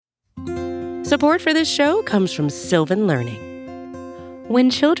Support for this show comes from Sylvan Learning. When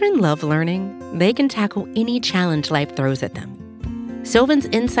children love learning, they can tackle any challenge life throws at them. Sylvan's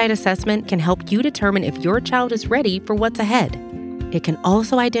Insight Assessment can help you determine if your child is ready for what's ahead. It can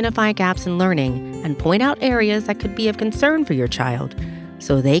also identify gaps in learning and point out areas that could be of concern for your child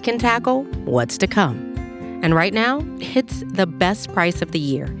so they can tackle what's to come. And right now, it's the best price of the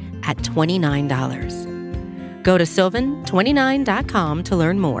year at $29. Go to sylvan29.com to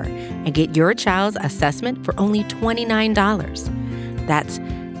learn more and get your child's assessment for only $29. That's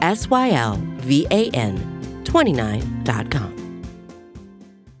SYLVAN29.com.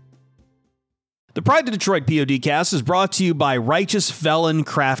 The Pride of Detroit PODcast is brought to you by Righteous Felon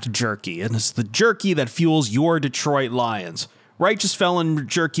Craft Jerky, and it's the jerky that fuels your Detroit Lions. Righteous Felon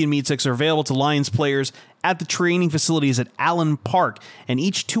Jerky and meat sticks are available to Lions players at the training facilities at Allen Park, and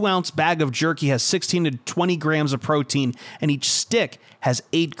each 2-ounce bag of jerky has 16 to 20 grams of protein, and each stick has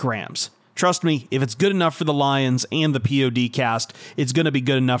 8 grams. Trust me, if it's good enough for the Lions and the PODcast, it's going to be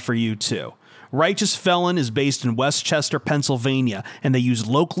good enough for you too. Righteous Felon is based in Westchester, Pennsylvania, and they use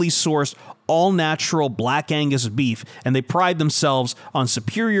locally sourced, all-natural Black Angus beef, and they pride themselves on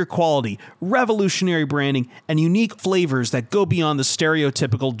superior quality, revolutionary branding, and unique flavors that go beyond the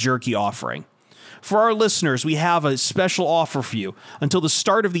stereotypical jerky offering. For our listeners, we have a special offer for you. Until the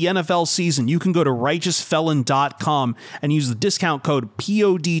start of the NFL season, you can go to righteousfelon.com and use the discount code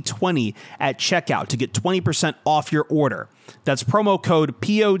POD20 at checkout to get 20% off your order. That's promo code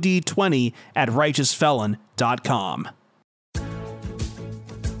POD20 at righteousfelon.com.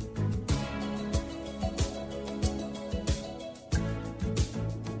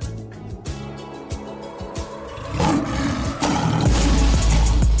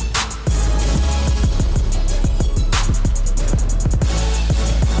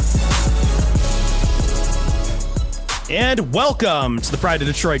 And welcome to the Pride of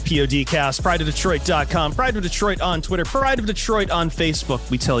Detroit PODcast, prideofdetroit.com, Pride of Detroit on Twitter, Pride of Detroit on Facebook.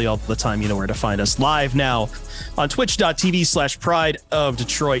 We tell you all the time, you know where to find us. Live now on twitch.tv/Pride of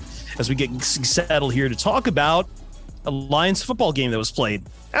Detroit as we get settled here to talk about a Lions football game that was played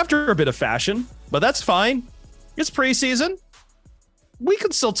after a bit of fashion, but that's fine. It's preseason. We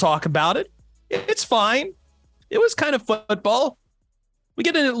can still talk about it. It's fine. It was kind of football. We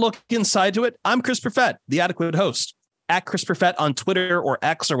get a look inside to it. I'm Chris Perfett, the adequate host. At Chris Perfett on Twitter or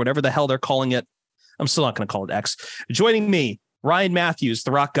X or whatever the hell they're calling it. I'm still not going to call it X. Joining me, Ryan Matthews,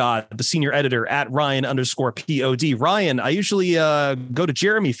 the rock god, the senior editor at Ryan_POD. Ryan, I usually go to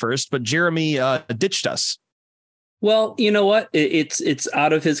Jeremy first, but Jeremy ditched us. Well, you know what? It's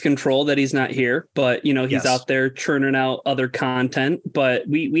out of his control that he's not here, but you know, he's out there churning out other content, but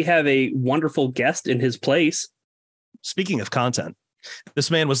we have a wonderful guest in his place. Speaking of content, this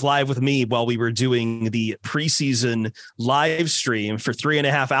man was live with me while we were doing the preseason live stream for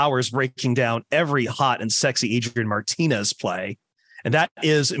 3.5 hours, breaking down every hot and sexy Adrian Martinez play. And that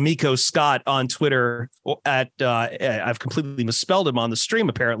is Miko Scott on Twitter at, I've completely misspelled him on the stream,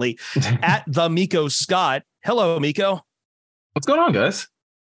 apparently, at the Miko Scott. Hello, Miko. What's going on, guys?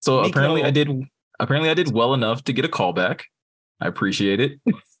 So Miko, apparently I did well enough to get a call back. I appreciate it.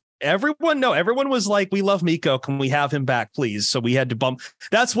 Everyone was like, we love Miko. Can we have him back, please? So we had to bump.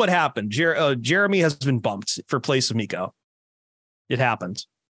 That's what happened. Jeremy has been bumped for place of Miko. It happened.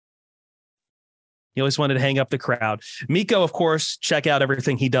 He always wanted to hang up the crowd. Miko, of course, check out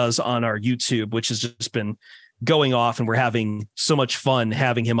everything he does on our YouTube, which has just been going off. And we're having so much fun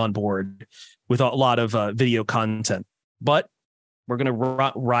having him on board with a lot of video content. But we're going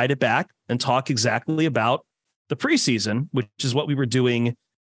to ride it back and talk exactly about the preseason, which is what we were doing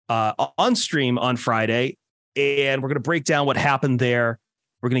on stream on Friday, and we're going to break down what happened there.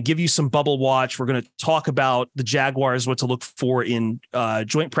 We're going to give you some bubble watch. We're going to talk about the Jaguars, what to look for in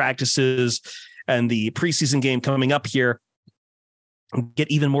joint practices and the preseason game coming up here. Get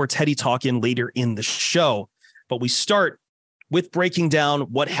even more Teddy talk in later in the show. But we start with breaking down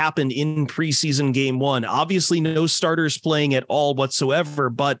what happened in preseason game 1. Obviously, no starters playing at all whatsoever,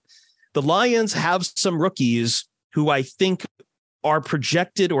 but the Lions have some rookies who I think are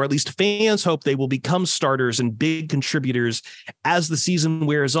projected, or at least fans hope they will become starters and big contributors as the season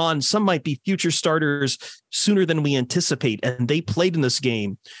wears on. Some might be future starters sooner than we anticipate, and they played in this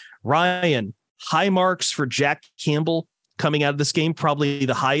game. Ryan, high marks for Jack Campbell coming out of this game, probably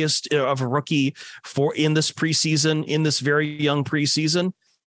the highest of a rookie in this preseason, in this very young preseason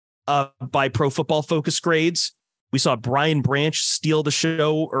by Pro Football Focus grades. We saw Brian Branch steal the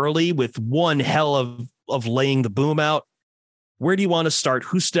show early with one hell of laying the boom out. Where do you want to start?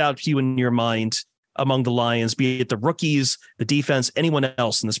 Who stood out to you in your mind among the Lions, be it the rookies, the defense, anyone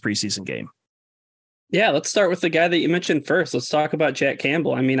else in this preseason game? Yeah, let's start with the guy that you mentioned first. Let's talk about Jack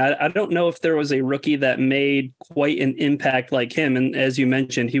Campbell. I mean, I don't know if there was a rookie that made quite an impact like him. And as you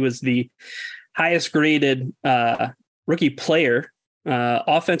mentioned, he was the highest graded rookie player,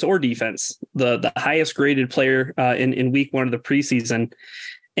 offense or defense, the highest graded player in week one of the preseason.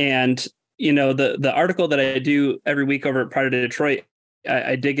 And, you know, the article that I do every week over at Pride of Detroit,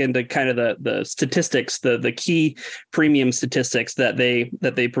 I dig into kind of the statistics, the key premium statistics that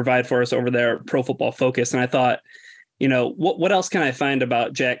they provide for us over there at Pro Football Focus. And I thought, you know, what else can I find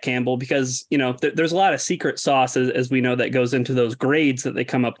about Jack Campbell? Because, you know, there's a lot of secret sauce, as we know, that goes into those grades that they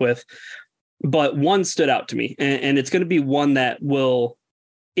come up with. But one stood out to me, and it's going to be one that will,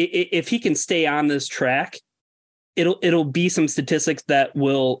 if he can stay on this track, it'll be some statistics that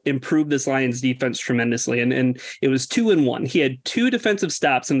will improve this Lions defense tremendously. And it was 2-1. He had 2 defensive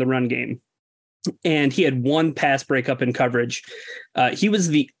stops in the run game, and he had 1 pass breakup in coverage. He was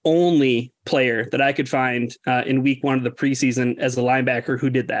the only player that I could find in week 1 of the preseason as a linebacker who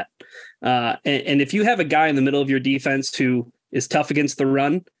did that. And if you have a guy in the middle of your defense who is tough against the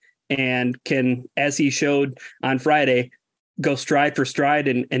run and can, as he showed on Friday, go stride for stride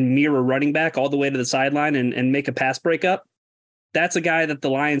and mirror a running back all the way to the sideline and make a pass breakup, that's a guy that the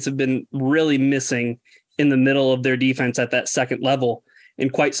Lions have been really missing in the middle of their defense at that second level in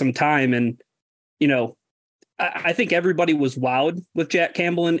quite some time. And, you know, I think everybody was wowed with Jack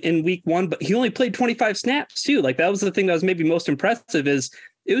Campbell in week 1, but he only played 25 snaps too. Like, that was the thing that was maybe most impressive, is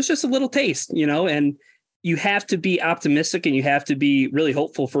it was just a little taste, you know, and you have to be optimistic and you have to be really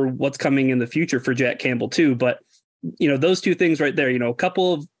hopeful for what's coming in the future for Jack Campbell too. But, you know, those 2 things right there, you know, a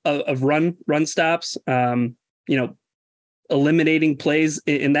couple of run stops, you know, eliminating plays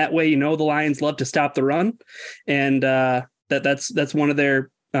in that way. You know, the Lions love to stop the run, and that's one of their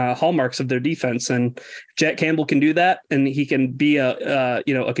hallmarks of their defense. And Jack Campbell can do that, and he can be a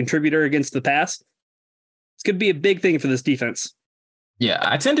contributor against the pass. It's going to be a big thing for this defense. Yeah,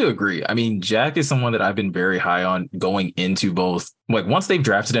 I tend to agree. I mean, Jack is someone that I've been very high on going into both, like, once they've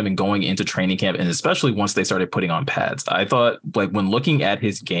drafted him and going into training camp, and especially once they started putting on pads. I thought, like, when looking at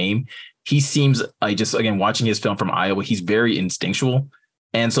his game, he seems like, just again, watching his film from Iowa, he's very instinctual.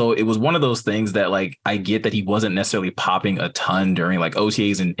 And so it was one of those things that, like, I get that he wasn't necessarily popping a ton during like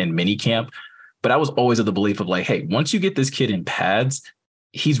OTAs and mini camp, but I was always of the belief of like, hey, once you get this kid in pads,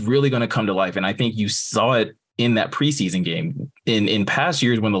 he's really going to come to life. And I think you saw it in that preseason game. In past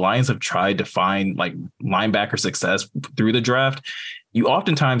years, when the Lions have tried to find like linebacker success through the draft, you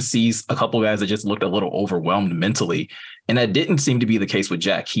oftentimes see a couple of guys that just looked a little overwhelmed mentally. And that didn't seem to be the case with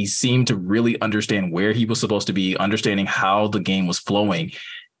Jack. He seemed to really understand where he was supposed to be, understanding how the game was flowing,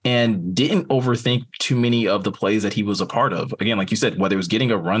 and didn't overthink too many of the plays that he was a part of. Again, like you said, whether it was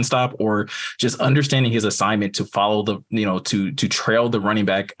getting a run stop or just understanding his assignment to follow the, you know, to trail the running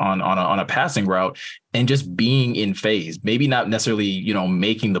back on a passing route, and just being in phase, maybe not necessarily, you know,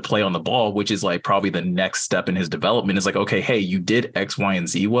 making the play on the ball, which is like probably the next step in his development. Is like, okay, hey, you did X, Y, and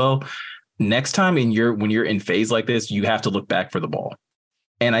Z well. Next time when you're in phase like this, you have to look back for the ball.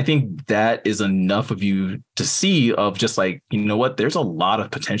 And I think that is enough of you to see of just like, you know what, there's a lot of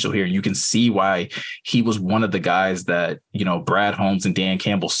potential here. And you can see why he was one of the guys that, you know, Brad Holmes and Dan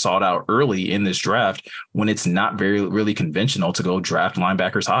Campbell sought out early in this draft, when it's not really conventional to go draft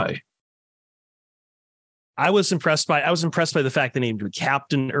linebackers high. I was impressed by the fact that he named him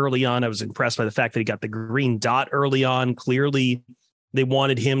captain early on. I was impressed by the fact that he got the green dot early on. Clearly, they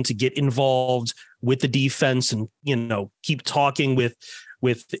wanted him to get involved with the defense and, you know, keep talking with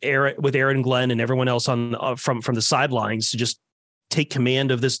Aaron Glenn and everyone else on from the sidelines to just take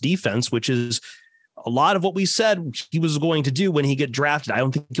command of this defense, which is a lot of what we said he was going to do when he get drafted. I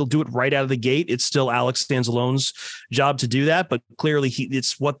don't think he'll do it right out of the gate. It's still Alex Stanzalone's job to do that, but clearly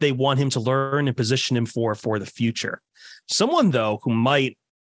it's what they want him to learn and position him for the future. Someone, though, who might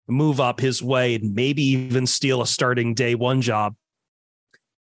move up his way and maybe even steal a starting day 1 job.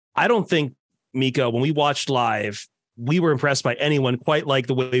 I don't think, Miko, when we watched live, we were impressed by anyone quite like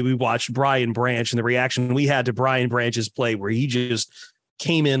the way we watched Brian Branch and the reaction we had to Brian Branch's play, where he just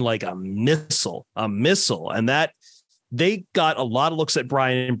came in like a missile. And that they got a lot of looks at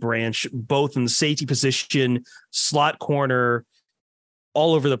Brian Branch, both in the safety position, slot corner,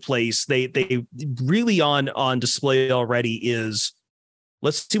 all over the place. They really on display already is,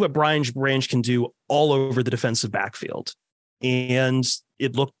 let's see what Brian Branch can do all over the defensive backfield. And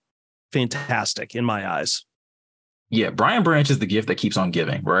it looked fantastic in my eyes. Yeah, Brian Branch is the gift that keeps on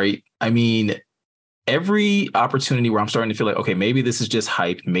giving, right? I mean, every opportunity where I'm starting to feel like, okay, maybe this is just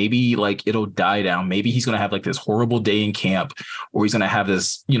hype. Maybe like it'll die down. Maybe he's going to have like this horrible day in camp, or he's going to have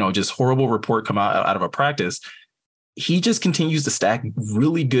this, you know, just horrible report come out of a practice. he just continues to stack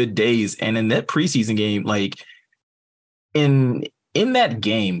really good days. And in that preseason game, like in that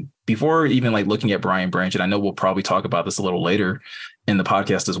game, before even like looking at Brian Branch, and I know we'll probably talk about this a little later in the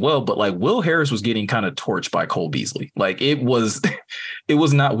podcast as well, but like Will Harris was getting kind of torched by Cole Beasley. Like it was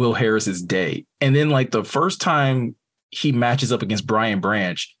not Will Harris's day. And then like the first time he matches up against Brian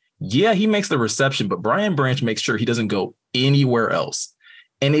Branch, yeah, he makes the reception, but Brian Branch makes sure he doesn't go anywhere else.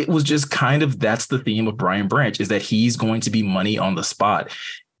 And it was just kind of, that's the theme of Brian Branch, is that he's going to be money on the spot.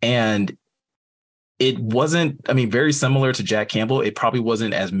 And it wasn't, I mean, very similar to Jack Campbell. It probably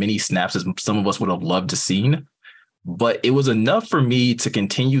wasn't as many snaps as some of us would have loved to seen, but it was enough for me to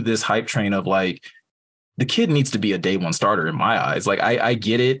continue this hype train of like, the kid needs to be a day one starter in my eyes. Like, I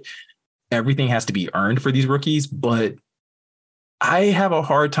get it. Everything has to be earned for these rookies, but I have a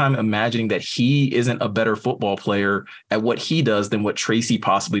hard time imagining that he isn't a better football player at what he does than what Tracy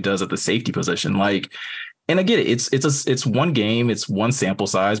possibly does at the safety position. Like, and I get it. It's one game, it's one sample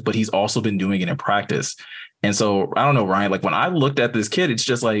size, but he's also been doing it in practice. And so I don't know, Ryan, like when I looked at this kid, it's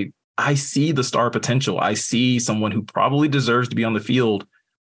just like, I see the star potential. I see someone who probably deserves to be on the field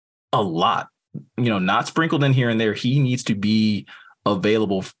a lot, you know, not sprinkled in here and there. He needs to be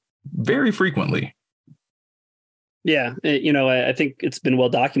available very frequently. Yeah, you know, I think it's been well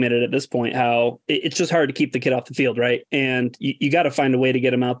documented at this point how it's just hard to keep the kid off the field, right? And you got to find a way to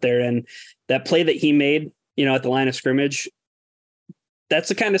get him out there. And that play that he made, you know, at the line of scrimmage, that's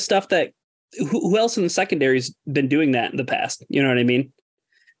the kind of stuff that who else in the secondary's been doing that in the past? You know what I mean?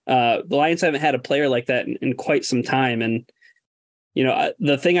 The Lions haven't had a player like that in quite some time. And, you know,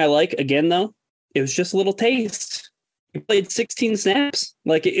 the thing I like, again, though, it was just a little taste. He played 16 snaps.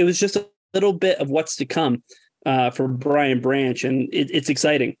 Like it was just a little bit of what's to come. For Brian Branch, and it's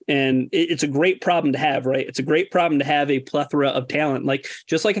exciting, and it's a great problem to have, right? It's a great problem to have a plethora of talent, like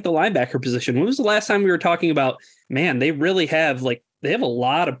just like at the linebacker position. When was the last time we were talking about, man, they really have they have a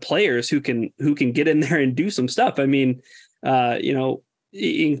lot of players who can get in there and do some stuff. I mean, you know,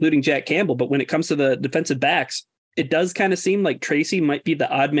 including Jack Campbell, but when it comes to the defensive backs, it does kind of seem like Tracy might be the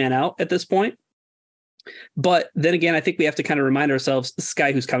odd man out at this point. But then again, I think we have to kind of remind ourselves, this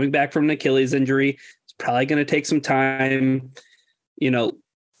guy who's coming back from an Achilles injury, probably going to take some time. You know,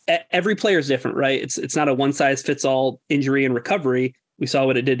 every player is different, right? It's not a one size fits all injury and recovery. We saw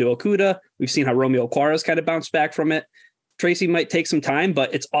what it did to Okudah. We've seen how Romeo Okwara's kind of bounced back from it. Tracy might take some time,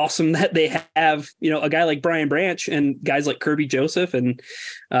 but it's awesome that they have, you know, a guy like Brian Branch and guys like Kirby Joseph and,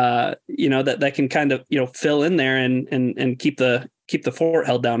 you know, that can kind of, you know, fill in there and keep the fort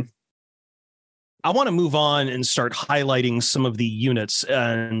held down. I want to move on and start highlighting some of the units.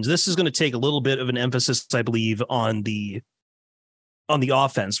 And this is going to take a little bit of an emphasis, I believe, on the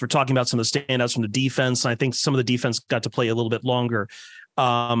offense. We're talking about some of the standouts from the defense. And I think some of the defense got to play a little bit longer.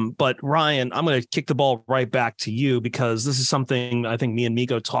 But Ryan, I'm going to kick the ball right back to you because this is something I think me and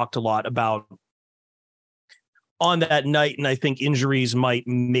Miko talked a lot about on that night. And I think injuries might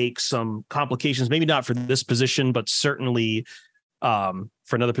make some complications, maybe not for this position, but certainly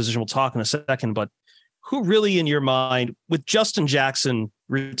for another position we'll talk in a second. But who really, in your mind, with Justin Jackson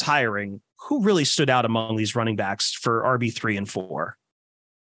retiring, who really stood out among these running backs for RB3 and 4?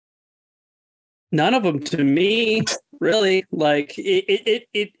 None of them to me, really. Like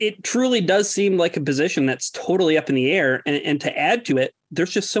it truly does seem like a position that's totally up in the air. And to add to it,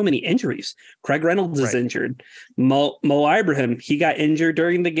 there's just so many injuries. Craig Reynolds is injured. Mo Ibrahim, he got injured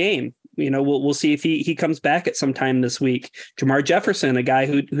during the game. You know, we'll see if he comes back at some time this week. Jamar Jefferson, a guy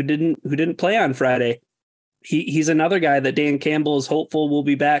who didn't play on Friday. He's another guy that Dan Campbell is hopeful will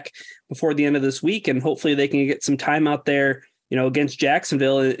be back before the end of this week, and hopefully they can get some time out there, you know, against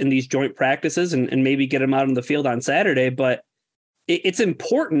Jacksonville in these joint practices and maybe get him out on the field on Saturday. But it's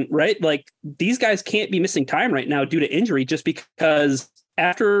important, right? Like these guys can't be missing time right now due to injury, just because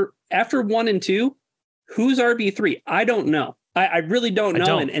after 1 and 2, who's RB3? I don't know. I really don't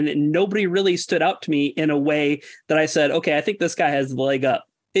know. And nobody really stood out to me in a way that I said, okay, I think this guy has the leg up.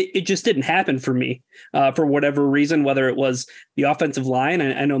 It just didn't happen for me for whatever reason, whether it was the offensive line.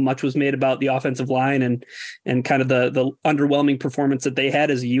 I know much was made about the offensive line and kind of the underwhelming performance that they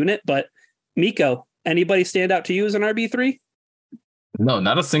had as a unit. But Miko, anybody stand out to you as an RB3? No,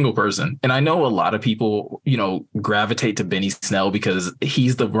 not a single person. And I know a lot of people, you know, gravitate to Benny Snell because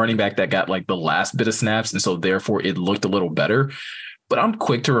he's the running back that got like the last bit of snaps. And so therefore it looked a little better. But I'm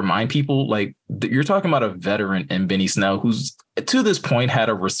quick to remind people, like, you're talking about a veteran in Benny Snell who's to this point had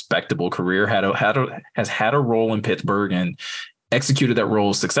a respectable career, has had a role in Pittsburgh and executed that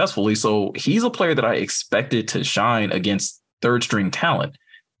role successfully. So he's a player that I expected to shine against third string talent.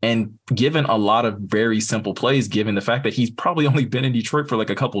 And given a lot of very simple plays, given the fact that he's probably only been in Detroit for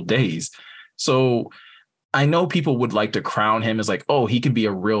like a couple days. So I know people would like to crown him as like, oh, he can be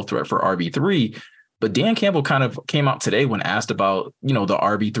a real threat for RB3. But Dan Campbell kind of came out today when asked about, the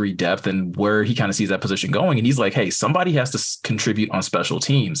RB3 depth and where he kind of sees that position going. And he's like, hey, somebody has to contribute on special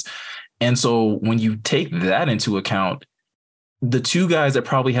teams. And so when you take that into account, the two guys that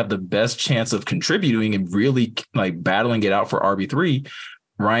probably have the best chance of contributing and really like battling it out for RB3,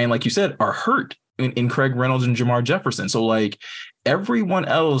 Ryan, like you said, are hurt in Craig Reynolds and Jamar Jefferson. So like everyone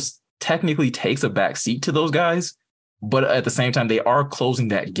else technically takes a back seat to those guys. But at the same time, they are closing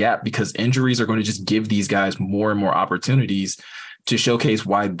that gap because injuries are going to just give these guys more and more opportunities to showcase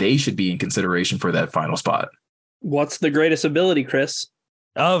why they should be in consideration for that final spot. What's the greatest ability, Chris?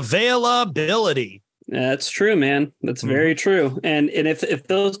 Availability. That's true, man. That's very true. And if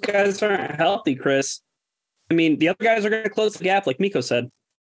those guys aren't healthy, Chris, I mean, the other guys are going to close the gap, like Miko said.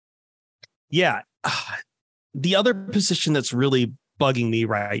 Yeah. The other position that's really bugging me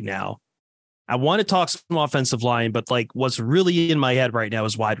right now, I want to talk some offensive line, but like what's really in my head right now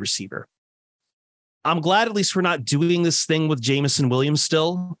is wide receiver. I'm glad at least we're not doing this thing with Jameson Williams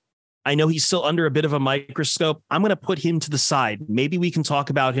still. I know he's still under a bit of a microscope. I'm going to put him to the side. Maybe we can talk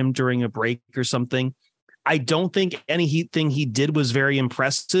about him during a break or something. I don't think anything he did was very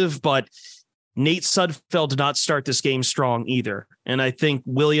impressive, but Nate Sudfeld did not start this game strong either. And I think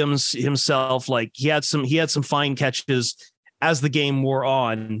Williams himself, like he had some fine catches as the game wore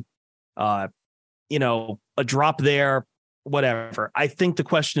on. A drop there, whatever. I think the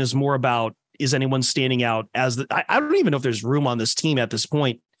question is more about, is anyone standing out as I don't even know if there's room on this team at this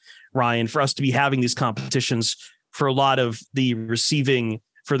point, Ryan, for us to be having these competitions for a lot of the receiving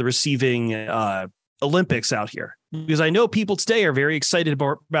Olympics out here, because I know people today are very excited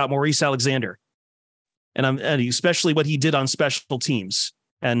about Maurice Alexander and especially what he did on special teams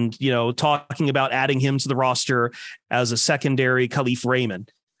and, talking about adding him to the roster as a secondary Khalif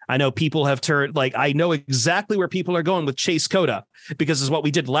Raymond. I know people have turned I know exactly where people are going with Chase Cota because it's what we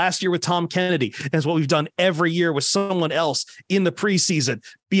did last year with Tom Kennedy. And it's what we've done every year with someone else in the preseason,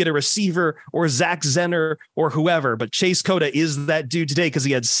 be it a receiver or Zach Zenner or whoever. But Chase Cota is that dude today because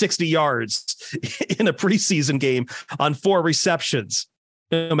he had 60 yards in a preseason game on 4 receptions,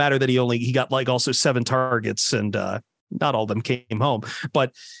 no matter that he got also 7 targets and not all of them came home.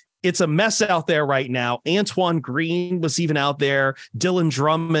 But it's a mess out there right now. Antoine Green was even out there. Dylan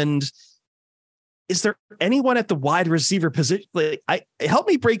Drummond. Is there anyone at the wide receiver position? Help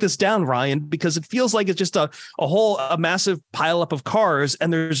me break this down, Ryan, because it feels like it's just a massive pileup of cars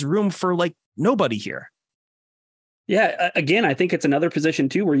and there's room for nobody here. Yeah. Again, I think it's another position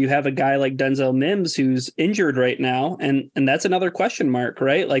too, where you have a guy like Denzel Mims who's injured right now. And that's another question mark,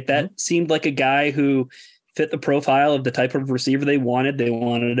 right? Like that seemed like a guy who fit the profile of the type of receiver they wanted. They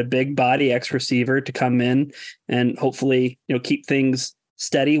wanted a big body X receiver to come in and hopefully, keep things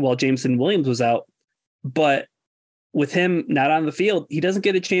steady while Jameson Williams was out. But with him not on the field, he doesn't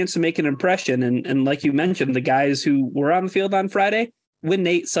get a chance to make an impression. And like you mentioned, the guys who were on the field on Friday, when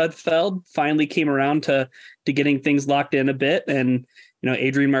Nate Sudfeld finally came around to getting things locked in a bit, and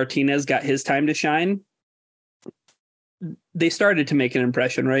Adrian Martinez got his time to shine, they started to make an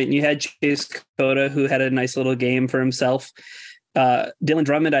impression, right? And you had Chase Cota, who had a nice little game for himself. Dylan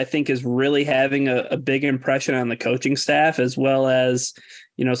Drummond, I think, is really having a big impression on the coaching staff, as well as,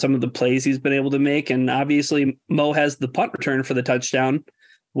 some of the plays he's been able to make. And obviously Mo has the punt return for the touchdown,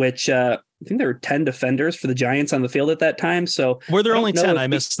 which I think there were 10 defenders for the Giants on the field at that time. So were there only 10? I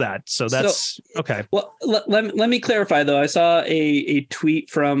missed that. So that's okay. Well, let me clarify though. I saw a tweet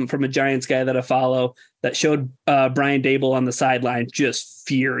from a Giants guy that I follow that showed Brian Dable on the sideline, just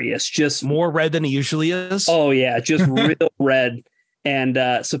furious, just more red than he usually is. Oh yeah. Just real red.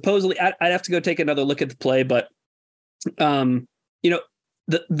 And supposedly I'd have to go take another look at the play, but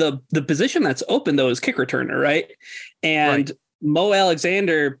the position that's open though is kick returner, right? And right. Mo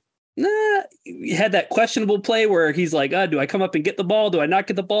Alexander had that questionable play where he's like, do I come up and get the ball? Do I not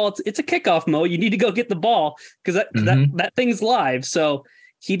get the ball? It's a kickoff, Mo. You need to go get the ball because that thing's live. So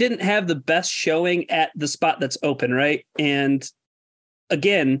he didn't have the best showing at the spot that's open, right? And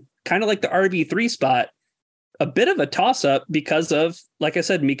again, kind of like the RB3 spot, a bit of a toss-up because of, like I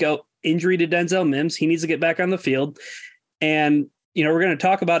said, Miko, injury to Denzel Mims. He needs to get back on the field. And we're going to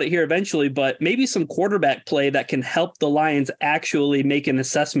talk about it here eventually, but maybe some quarterback play that can help the Lions actually make an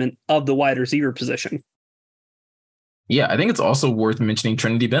assessment of the wide receiver position. Yeah, I think it's also worth mentioning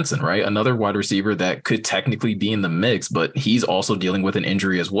Trinity Benson, right? Another wide receiver that could technically be in the mix, but he's also dealing with an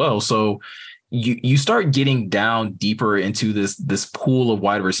injury as well. So you start getting down deeper into this pool of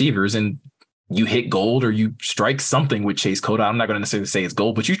wide receivers, and you hit gold or you strike something with Chase Cota. I'm not going to necessarily say it's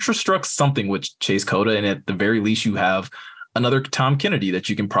gold, but you struck something with Chase Cota, and at the very least, you have another Tom Kennedy that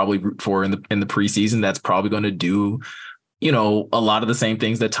you can probably root for in the preseason. That's probably going to do, a lot of the same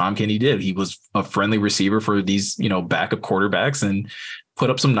things that Tom Kennedy did. He was a friendly receiver for these, backup quarterbacks and put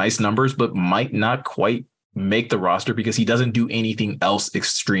up some nice numbers, but might not quite make the roster because he doesn't do anything else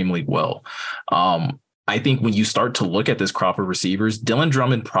extremely well. I think when you start to look at this crop of receivers, Dylan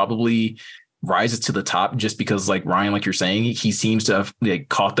Drummond probably rises to the top just because, like Ryan, like you're saying, he seems to have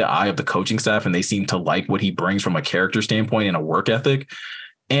caught the eye of the coaching staff and they seem to like what he brings from a character standpoint and a work ethic.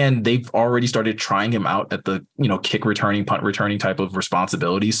 And they've already started trying him out at the, kick returning, punt returning type of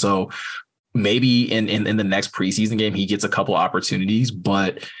responsibility. So maybe in the next preseason game, he gets a couple opportunities,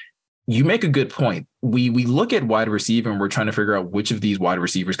 but you make a good point. We look at wide receiver and we're trying to figure out which of these wide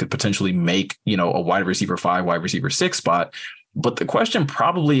receivers could potentially make, a wide receiver 5, wide receiver 6 spot. But the question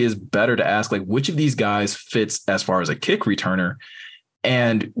probably is better to ask, like, which of these guys fits as far as a kick returner?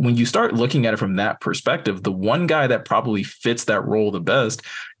 And when you start looking at it from that perspective, the one guy that probably fits that role the best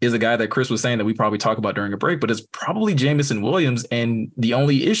is a guy that Chris was saying that we probably talk about during a break, but it's probably Jameson Williams. And the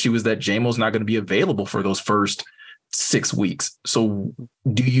only issue is that JMO's not going to be available for those first 6 weeks. So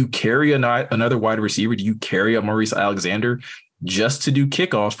do you carry another wide receiver? Do you carry a Maurice Alexander just to do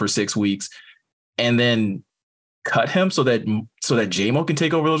kickoffs for 6 weeks and then cut him so that JMO can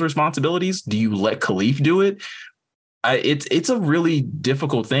take over those responsibilities? Do you let Khalif do it? It's a really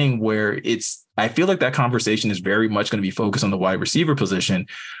difficult thing where I feel like that conversation is very much going to be focused on the wide receiver position,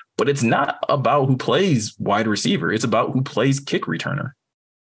 but it's not about who plays wide receiver. It's about who plays kick returner.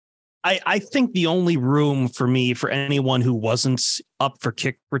 I think the only room for me, for anyone who wasn't up for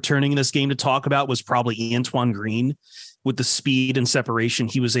kick returning in this game to talk about, was probably Antoine Green, with the speed and separation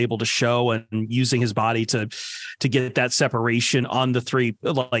he was able to show and using his body to get that separation on the 3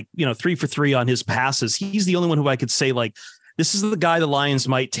 for 3 on his passes. He's the only one who I could say, like, this is the guy the Lions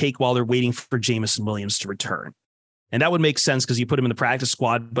might take while they're waiting for Jameson Williams to return. And that would make sense because you put him in the practice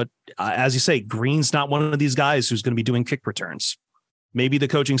squad. But as you say, Green's not one of these guys who's going to be doing kick returns. Maybe the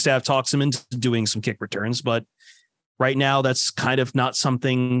coaching staff talks him into doing some kick returns, but right now that's kind of not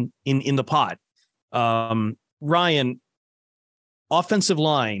something in the pot. Ryan, offensive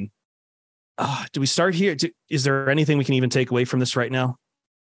line. Do we start here? Is there anything we can even take away from this right now?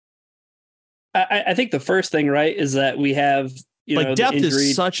 I think the first thing, right, is that we have, depth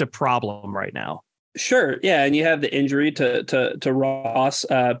is such a problem right now. Sure. Yeah. And you have the injury to Ross,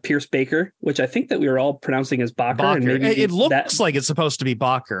 Pierce Baker, which I think that we were all pronouncing as Bacher. And maybe it looks like it's supposed to be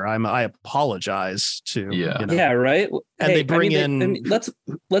Bacher. I apologize to. Yeah. Yeah. Right. And they bring in.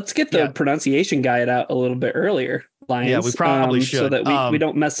 Let's get the pronunciation guide out a little bit earlier. Lions, yeah, we probably should, so that we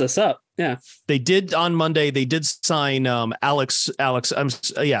don't mess this up. Yeah. They did on Monday. They did sign Alex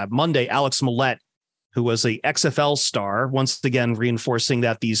Millette, who was a XFL star, once again reinforcing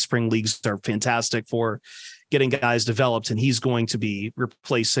that these spring leagues are fantastic for getting guys developed, and he's going to be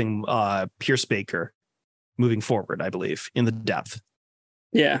replacing Pierce Baker moving forward, I believe, in the depth.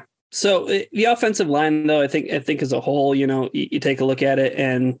 Yeah. So the offensive line, though, I think as a whole, you take a look at it,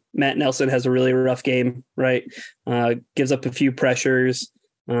 and Matt Nelson has a really rough game, right? Gives up a few pressures.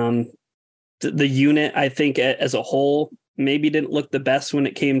 The unit, I think, as a whole, maybe didn't look the best when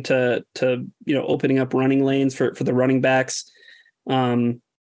it came to opening up running lanes for the running backs.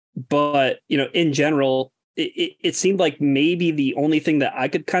 But in general, it seemed like maybe the only thing that I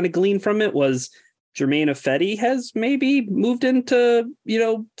could kind of glean from it was Jermaine Ifedi has maybe moved into,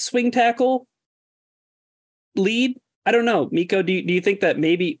 swing tackle lead. I don't know. Miko, do you think that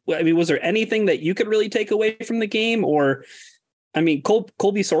maybe, was there anything that you could really take away from the game? Or,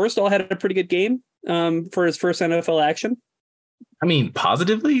 Colby Sorsdahl had a pretty good game for his first NFL action.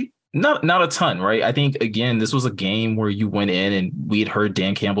 Positively, not a ton, right? I think, again, this was a game where you went in and we had heard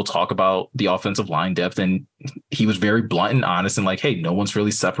Dan Campbell talk about the offensive line depth, and he was very blunt and honest and like, hey, no one's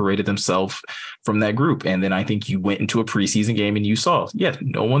really separated themselves from that group. And then I think you went into a preseason game and you saw,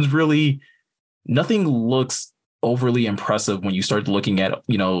 nothing looks overly impressive when you start looking at,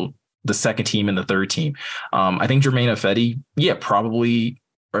 the second team and the third team. I think Jermaine Ifedi, probably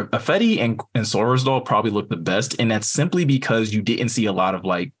Ifedi and Sorsdahl probably looked the best. And that's simply because you didn't see a lot of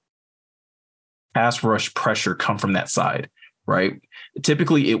pass rush pressure come from that side, right?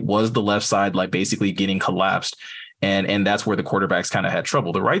 Typically it was the left side, basically getting collapsed. And that's where the quarterbacks kind of had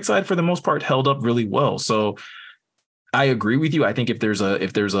trouble. The right side, for the most part, held up really well. So I agree with you. I think if there's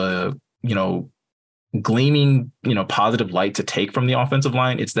a gleaming, positive light to take from the offensive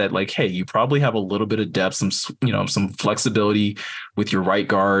line, it's that hey, you probably have a little bit of depth, some flexibility with your right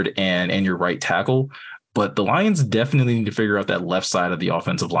guard and your right tackle. But the Lions definitely need to figure out that left side of the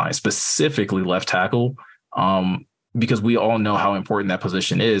offensive line, specifically left tackle. because we all know how important that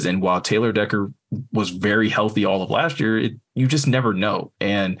position is. And while Taylor Decker was very healthy all of last year, you just never know.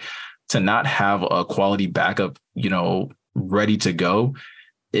 And to not have a quality backup, ready to go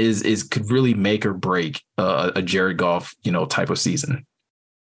could really make or break a Jared Goff, type of season.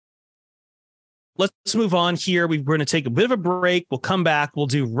 Let's move on here. We're going to take a bit of a break. We'll come back. We'll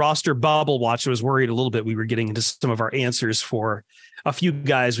do roster bubble watch. I was worried a little bit we were getting into some of our answers for a few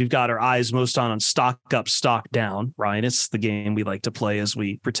guys we've got our eyes most on stock up, stock down. Ryan, it's the game we like to play as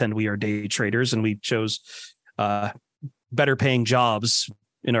we pretend we are day traders, and we chose better paying jobs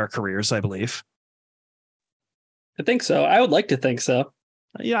in our careers, I believe. I think so. I would like to think so.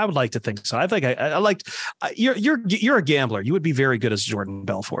 Yeah, I would like to think so. I think I liked. You're a gambler. You would be very good as Jordan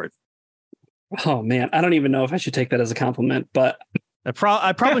Belfort. Oh man, I don't even know if I should take that as a compliment, but I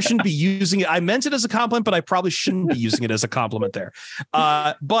probably shouldn't be using it. I meant it as a compliment, but I probably shouldn't be using it as a compliment there.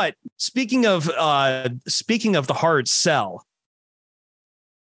 But speaking of the hard sell,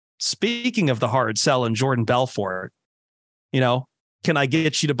 and Jordan Belfort, can I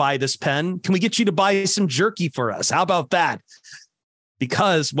get you to buy this pen? Can we get you to buy some jerky for us? How about that?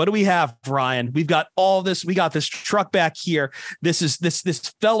 Because what do we have, Ryan? We've got all this. We got this truck back here. This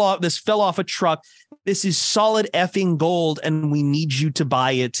fell off a truck. This is solid effing gold, and we need you to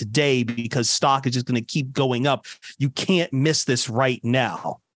buy it today because stock is just going to keep going up. You can't miss this right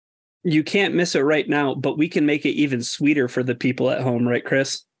now. You can't miss it right now, but we can make it even sweeter for the people at home, right,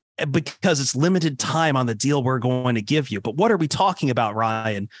 Chris? Because it's limited time on the deal we're going to give you. But what are we talking about,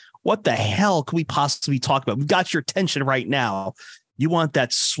 Ryan? What the hell can we possibly talk about? We've got your attention right now. You want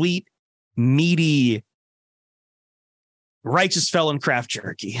that sweet, meaty, Righteous Felon craft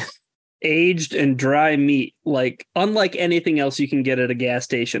jerky. Aged and dry meat, unlike anything else you can get at a gas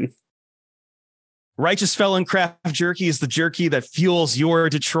station. Righteous Felon craft jerky is the jerky that fuels your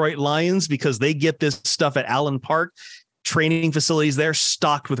Detroit Lions because they get this stuff at Allen Park training facilities. They're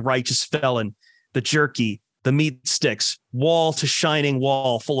stocked with Righteous Felon, the jerky, the meat sticks, wall to shining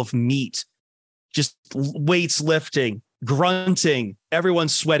wall full of meat, just weights lifting, grunting,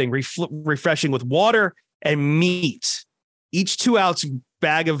 everyone's sweating, refreshing with water and meat. Each 2-ounce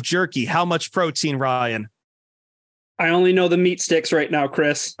bag of jerky. How much protein, Ryan? I only know the meat sticks right now,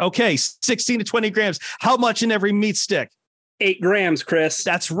 Chris. Okay, 16 to 20 grams. How much in every meat stick? 8 grams, Chris.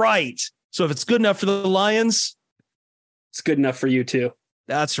 That's right. So if it's good enough for the Lions, it's good enough for you too.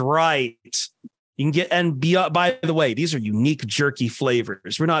 That's right. You can get, by the way, these are unique jerky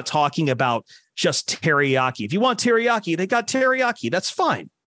flavors. We're not talking about just teriyaki. If you want teriyaki, they got teriyaki. That's fine.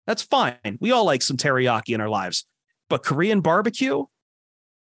 That's fine. We all like some teriyaki in our lives. But Korean barbecue?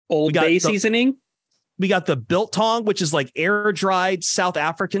 Old Bay seasoning? We got the biltong, which is like air-dried South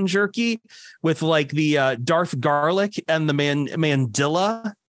African jerky with the Darth garlic and the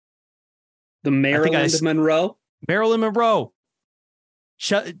Mandilla. The Maryland Monroe? Maryland Monroe.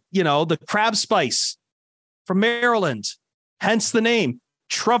 The crab spice from Maryland, hence the name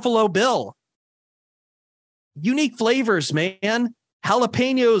Truffalo Bill. Unique flavors, man.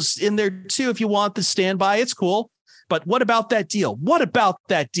 Jalapenos in there too. If you want the standby, it's cool. But what about that deal?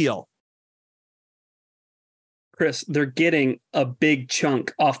 Chris, they're getting a big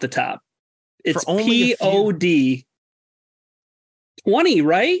chunk off the top. It's POD 20,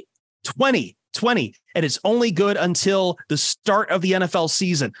 right? 20. And it's only good until the start of the NFL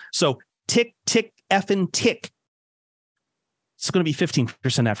season. So tick, effing tick. It's going to be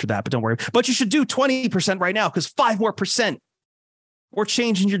 15% after that, but don't worry. But you should do 20% right now because 5% more. We're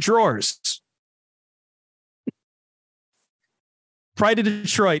changing your drawers. Pride of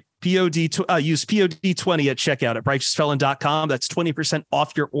Detroit, use POD20 at checkout at righteousfelon.com. That's 20%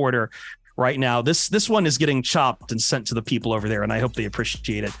 off your order right now. This one is getting chopped and sent to the people over there, and I hope they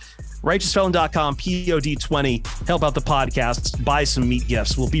appreciate it. righteousfelon.com, POD20. Help out the podcast. Buy some meat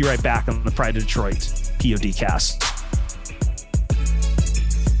gifts. We'll be right back on the Pride of Detroit PODcast.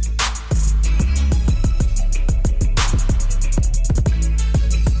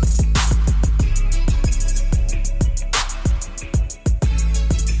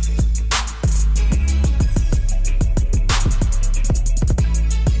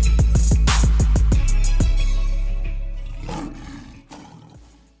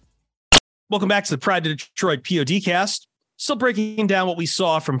 Welcome back to the Pride of Detroit PODcast. Still breaking down what we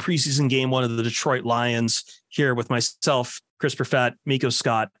saw from preseason game one of the Detroit Lions here with myself, Chris Perfett, Miko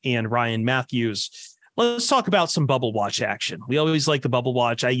Scott, and Ryan Matthews. Let's talk about some bubble watch action. We always like the bubble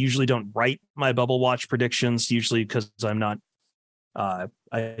watch. I usually don't write my bubble watch predictions, usually because I'm not, I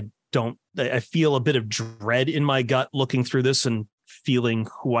feel a bit of dread in my gut looking through this and feeling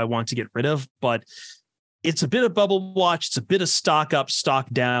who I want to get rid of, but it's a bit of bubble watch. It's a bit of stock up, stock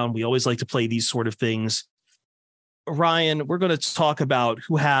down. We always like to play these sort of things. Ryan, we're going to talk about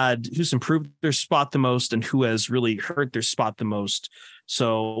who's improved their spot the most and who has really hurt their spot the most.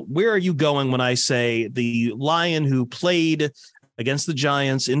 So where are you going when I say the Lion who played against the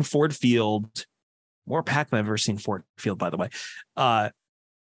Giants in Ford Field, more pack than I've ever seen Ford Field, by the way,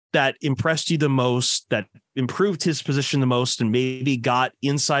 that impressed you the most, that improved his position the most, and maybe got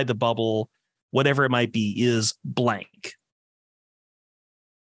inside the bubble, whatever it might be, is blank?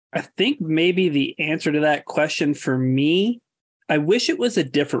 I think maybe the answer to that question for me, I wish it was a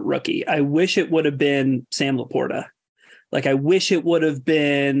different rookie. I wish it would have been Sam Laporta. Like, I wish it would have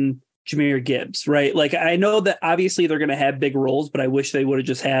been Jahmyr Gibbs, right? Like, I know that obviously they're going to have big roles, but I wish they would have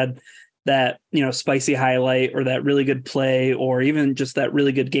just had that, spicy highlight or that really good play or even just that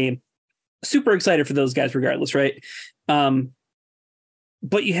really good game. Super excited for those guys regardless, right?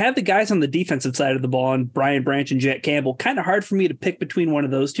 But you have the guys on the defensive side of the ball, and Brian Branch and Jack Campbell. Kind of hard for me to pick between one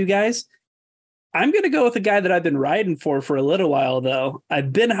of those two guys. I'm going to go with a guy that I've been riding for a little while, though.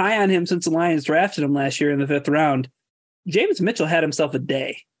 I've been high on him since the Lions drafted him last year in the 5th round. James Mitchell had himself a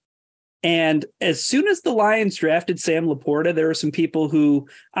day. And as soon as the Lions drafted Sam Laporta, there were some people who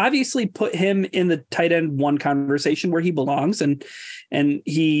obviously put him in the tight end 1 conversation where he belongs. And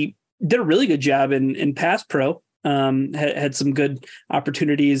he did a really good job in pass pro. Had some good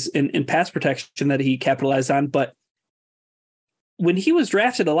opportunities in pass protection that he capitalized on. But when he was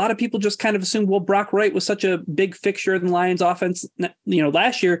drafted, a lot of people just kind of assumed, well, Brock Wright was such a big fixture in the Lions offense,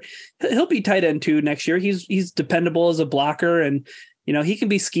 last year. He'll be tight end 2 next year. He's dependable as a blocker, and, he can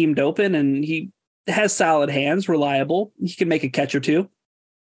be schemed open, and he has solid hands, reliable. He can make a catch or two.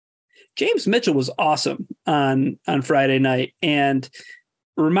 James Mitchell was awesome on Friday night. And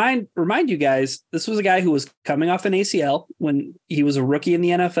remind you guys, this was a guy who was coming off an ACL when he was a rookie in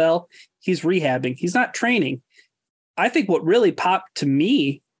the NFL. He's rehabbing. He's not training. I think what really popped to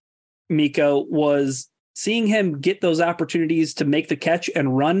me, Miko, was seeing him get those opportunities to make the catch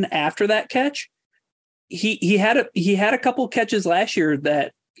and run after that catch. He had a couple catches last year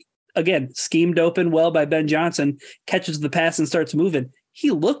that, again, schemed open well by Ben Johnson, catches the pass and starts moving.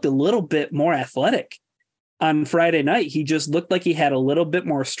 He looked a little bit more athletic on Friday night. He just looked like he had a little bit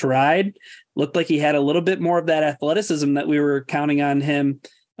more stride, looked like he had a little bit more of that athleticism that we were counting on him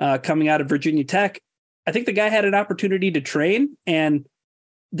coming out of Virginia Tech. I think the guy had an opportunity to train, and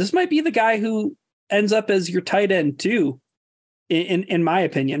this might be the guy who ends up as your tight end too, in my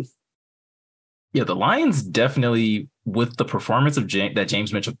opinion. Yeah, the Lions definitely, with the performance of that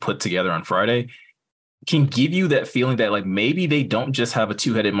James Mitchell put together on Friday, can give you that feeling that, like, maybe they don't just have a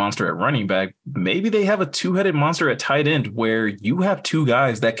 2-headed monster at running back. Maybe they have a 2-headed monster at tight end, where you have 2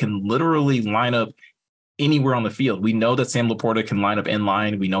 guys that can literally line up anywhere on the field. We know that Sam Laporta can line up in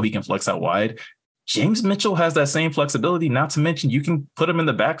line. We know he can flex out wide. James Mitchell has that same flexibility, not to mention you can put him in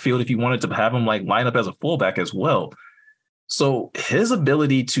the backfield if you wanted to have him like line up as a fullback as well. So his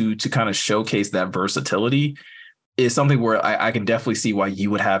ability to kind of showcase that versatility is something where I can definitely see why you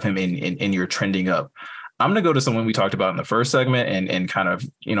would have him in your trending up. I'm going to go to someone we talked about in the first segment and kind of,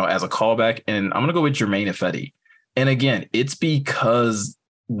 as a callback, and I'm going to go with Germain Ifedi. And again, it's because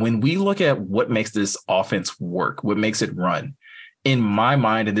when we look at what makes this offense work, what makes it run, in my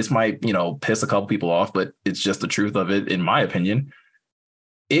mind, and this might, piss a couple people off, but it's just the truth of it, in my opinion,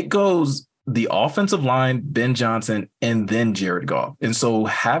 it goes the offensive line, Ben Johnson, and then Jared Goff. And so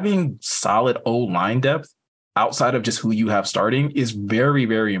having solid O-line depth outside of just who you have starting is very,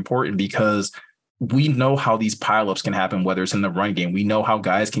 very important, because we know how these pileups can happen, whether it's in the run game. We know how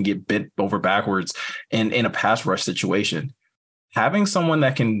guys can get bent over backwards in a pass rush situation. Having someone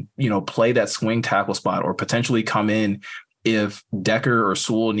that can, play that swing tackle spot or potentially come in if Decker or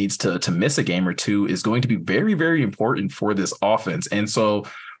Sewell needs to miss a game or two is going to be very, very important for this offense. And so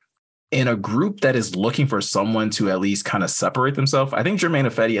in a group that is looking for someone to at least kind of separate themselves, I think Germain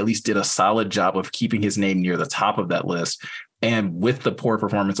Ifedi at least did a solid job of keeping his name near the top of that list. And with the poor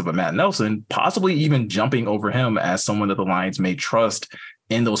performance of a Matt Nelson, possibly even jumping over him as someone that the Lions may trust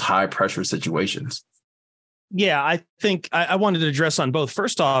in those high pressure situations. Yeah, I think I wanted to address on both.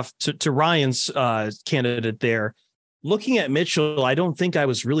 First off, to Ryan's candidate there, looking at Mitchell, I don't think I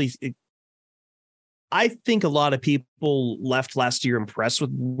was really. I think a lot of people left last year impressed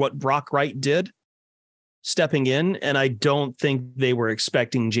with what Brock Wright did stepping in. And I don't think they were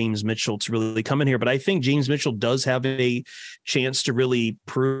expecting James Mitchell to really come in here. But I think James Mitchell does have a chance to really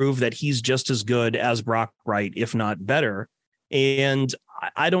prove that he's just as good as Brock Wright, if not better. And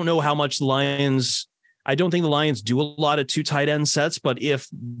I don't know how much the Lions. I don't think the Lions do a lot of 2 tight end sets, but if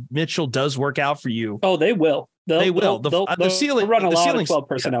Mitchell does work out for you. Oh, they will. They will. They'll The ceiling run a the lot ceiling's, of 12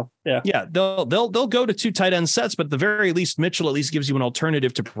 personnel. Yeah, they'll go to 2 tight end sets, but at the very least, Mitchell at least gives you an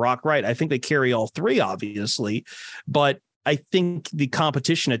alternative to Brock Wright. I think they carry all 3, obviously, but I think the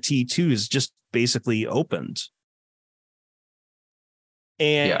competition at T2 is just basically opened.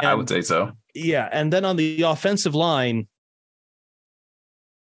 And yeah, I would say so. Yeah, and then on the offensive line,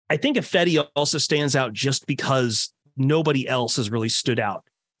 I think Ifedi also stands out just because nobody else has really stood out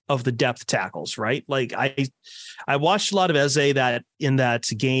of the depth tackles, right? Like I watched a lot of Eze that in that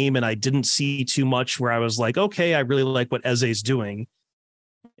game, and I didn't see too much where I was like, okay, I really like what Eze's doing.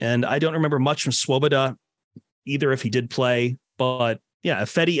 And I don't remember much from Swoboda either if he did play, but yeah,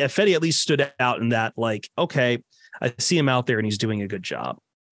 Ifedi at least stood out in that, like, okay, I see him out there and he's doing a good job.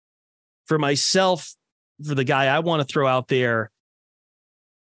 For myself, for the guy I want to throw out there,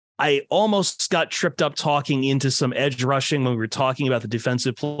 I almost got tripped up talking into some edge rushing when we were talking about the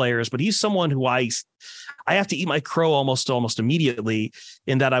defensive players, but he's someone who I have to eat my crow almost immediately,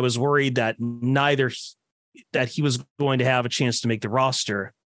 in that I was worried that that he was going to have a chance to make the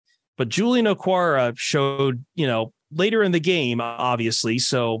roster. But Julian Okwara showed, later in the game, obviously.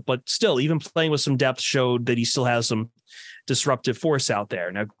 So, but still, even playing with some depth showed that he still has some disruptive force out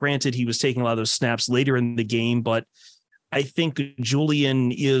there. Now, granted, he was taking a lot of those snaps later in the game, but I think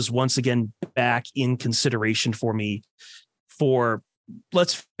Julian is once again back in consideration for me for,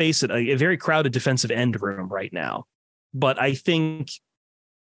 let's face it, a very crowded defensive end room right now. But I think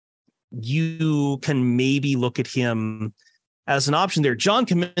you can maybe look at him as an option there. John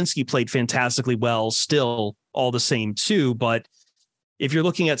Kaminsky played fantastically well, still all the same too. But if you're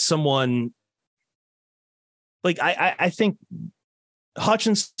looking at someone like, I think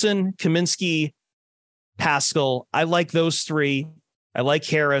Hutchinson, Kaminsky, Pascal, I like those 3. I like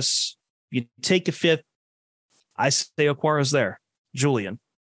Harris. You take a 5th, I say Okwara's there. Julian.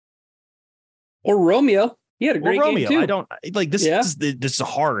 Or Romeo. He had a great game too. I don't like this. Yeah. This is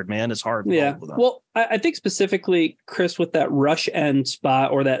hard, man. It's hard. Yeah. Well, I think specifically, Chris, with that rush end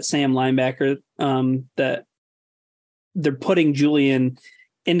spot or that Sam linebacker, that they're putting Julian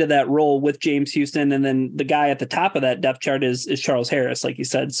into that role with James Houston. And then the guy at the top of that depth chart is Charles Harris, like you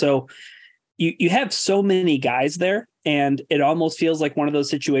said. So you have so many guys there, and it almost feels like one of those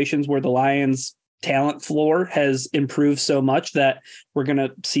situations where the Lions talent floor has improved so much that we're going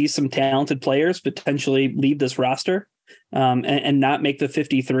to see some talented players potentially leave this roster and not make the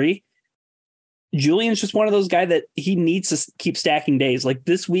 53. Julian's just one of those guys that he needs to keep stacking days. Like,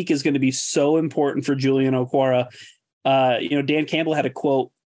 this week is going to be so important for Julian Okwara. Dan Campbell had a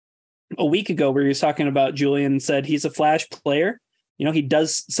quote a week ago where he was talking about Julian and said he's a flash player. He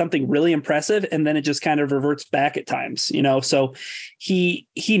does something really impressive and then it just kind of reverts back at times, so he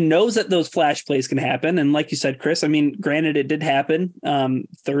knows that those flash plays can happen. And like you said, Chris, I mean, granted, it did happen 3rd,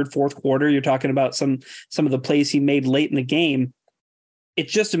 4th quarter. You're talking about some of the plays he made late in the game.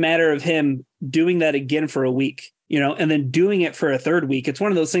 It's just a matter of him doing that again for a week, and then doing it for a 3rd week. It's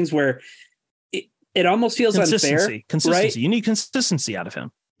one of those things where it almost feels unfair. Consistency. Right? You need consistency out of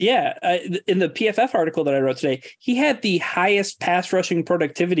him. Yeah. In the PFF article that I wrote today, he had the highest pass rushing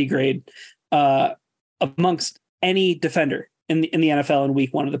productivity grade amongst any defender in the NFL in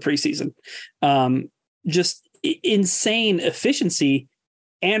week 1 of the preseason. Just insane efficiency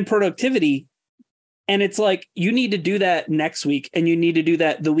and productivity. And it's like, you need to do that next week, and you need to do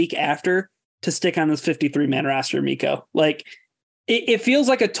that the week after to stick on this 53-man roster, Miko. Like, it feels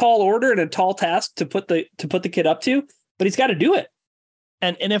like a tall order and a tall task to put the kid up to, but he's got to do it.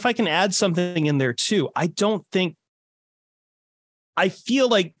 And if I can add something in there too, I feel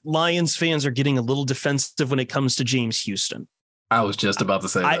like Lions fans are getting a little defensive when it comes to James Houston. I was just about to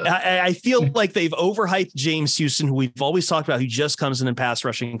say that. I feel like they've overhyped James Houston, who we've always talked about, who just comes in pass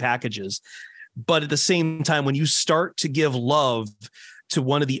rushing packages. But at the same time, when you start to give love to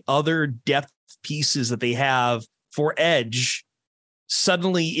one of the other depth pieces that they have for edge,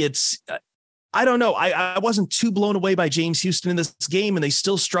 suddenly it's, I don't know. I wasn't too blown away by James Houston in this game, and they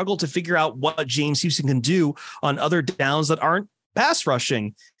still struggle to figure out what James Houston can do on other downs that aren't pass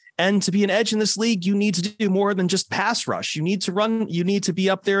rushing. And to be an edge in this league, you need to do more than just pass rush. You need to run. You need to be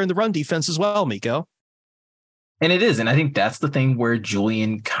up there in the run defense as well, Miko. And it is. And I think that's the thing where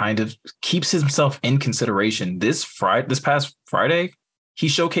Julian kind of keeps himself in consideration. This past Friday, he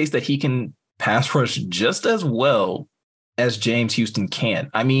showcased that he can pass rush just as well as James Houston can.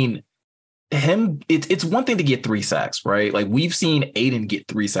 I mean, it's one thing to get 3 sacks, right? Like, we've seen Aiden get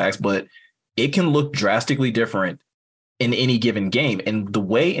 3 sacks, but it can look drastically different in any given game. And the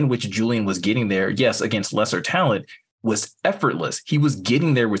way in which Julian was getting there, yes, against lesser talent, was effortless. He was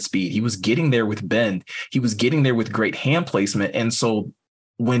getting there with speed. He was getting there with bend. He was getting there with great hand placement. And so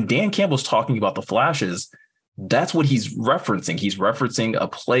when Dan Campbell's talking about the flashes, That's what he's referencing. He's referencing a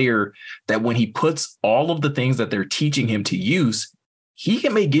player that when he puts all of the things that they're teaching him to use, he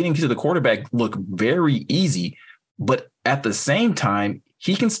can make getting to the quarterback look very easy. But at the same time,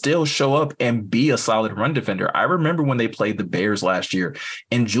 he can still show up and be a solid run defender. I remember when they played the Bears last year,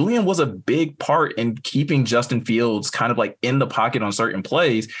 and Julian was a big part in keeping Justin Fields kind of like in the pocket on certain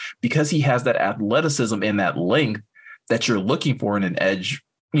plays because he has that athleticism and that length that you're looking for in an edge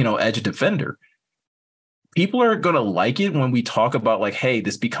defender. People are going to like it when we talk about like, hey,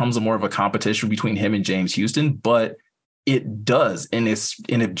 this becomes more of a competition between him and James Houston, but it does. And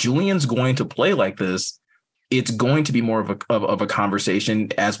if Julian's going to play like this, it's going to be more of a conversation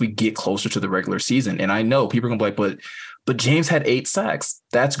as we get closer to the regular season. And I know people are going to be like, but James had 8 sacks.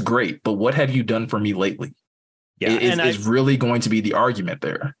 That's great. But what have you done for me lately? Yeah, it's really going to be the argument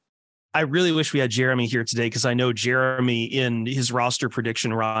there. I really wish we had Jeremy here today because I know Jeremy in his roster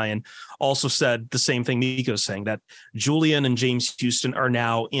prediction, Ryan, also said the same thing Nico's saying, that Julian and James Houston are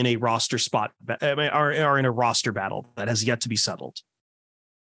now in a roster spot, are in a roster battle that has yet to be settled.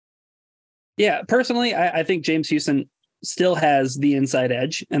 Yeah, personally, I think James Houston still has the inside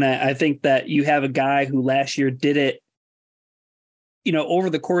edge. And I think that you have a guy who last year did it, over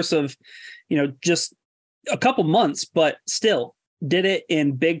the course of, just a couple months, but still did it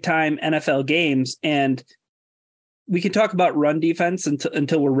in big time NFL games. And we can talk about run defense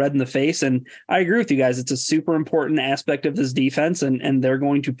until we're red in the face. And I agree with you guys. It's a super important aspect of this defense. And they're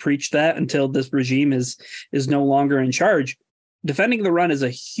going to preach that until this regime is no longer in charge. Defending the run is a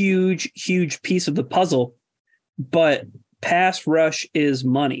huge, huge piece of the puzzle, but pass rush is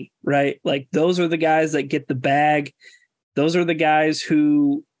money, right? Like those are the guys that get the bag. Those are the guys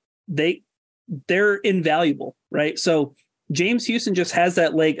who they're invaluable, right? So James Houston just has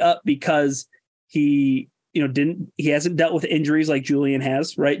that leg up because he hasn't dealt with injuries like Julian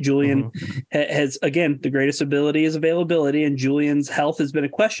has, right? Julian has, again, the greatest ability is availability, and Julian's health has been a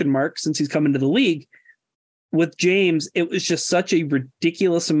question mark since he's come into the league. With James, it was just such a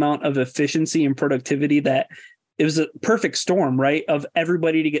ridiculous amount of efficiency and productivity that it was a perfect storm, right? Of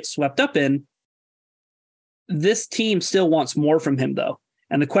everybody to get swept up in. This team still wants more from him, though.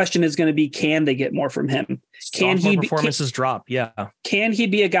 And the question is going to be, can they get more from him? Can he performances drop? Yeah. Can he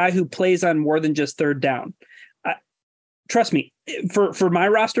be a guy who plays on more than just third down? Trust me, for my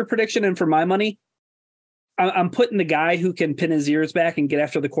roster prediction and for my money, I'm putting the guy who can pin his ears back and get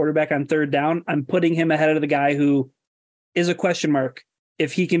after the quarterback on third down. I'm putting him ahead of the guy who is a question mark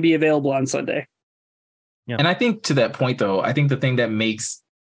if he can be available on Sunday. Yeah. And I think to that point, though, I think the thing that makes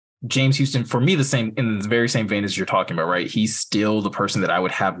James Houston, for me, in the very same vein as you're talking about, right? He's still the person that I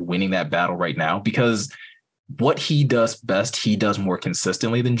would have winning that battle right now because what he does best, he does more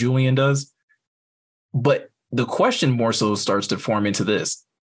consistently than Julian does. But the question more so starts to form into this.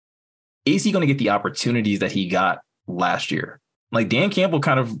 Is he going to get the opportunities that he got last year? Like Dan Campbell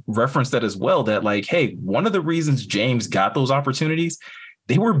kind of referenced that as well, that like, hey, one of the reasons James got those opportunities,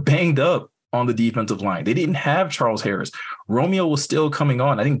 they were banged up on the defensive line. They didn't have Charles Harris. Romeo was still coming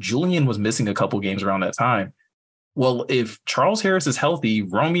on. I think Julian was missing a couple games around that time. Well, if Charles Harris is healthy,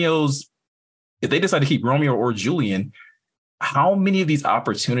 if they decide to keep Romeo or Julian, how many of these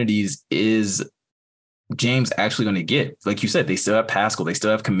opportunities is James actually going to get? Like you said, they still have Pascal, they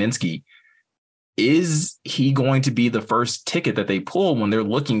still have Kaminsky. Is he going to be the first ticket that they pull when they're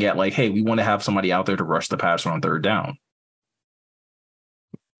looking at like, hey, we want to have somebody out there to rush the passer on third down?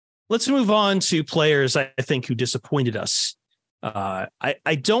 Let's move on to players I think who disappointed us. I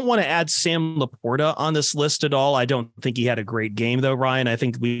don't want to add Sam Laporta on this list at all. I don't think he had a great game though, Ryan. I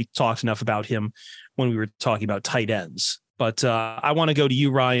think we talked enough about him when we were talking about tight ends. But I want to go to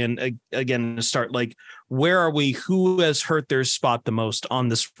you, Ryan, again to start. Like, where are we? Who has hurt their spot the most on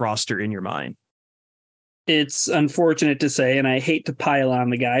this roster in your mind? It's unfortunate to say, and I hate to pile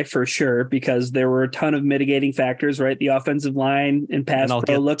on the guy for sure, because there were a ton of mitigating factors, right? The offensive line and pass and I'll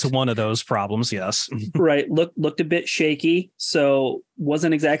pro get looked to one of those problems. Yes. Right. Looked a bit shaky. So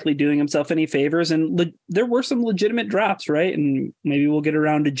wasn't exactly doing himself any favors. And there were some legitimate drops, right? And maybe we'll get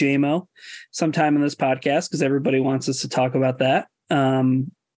around to JMO sometime in this podcast because everybody wants us to talk about that.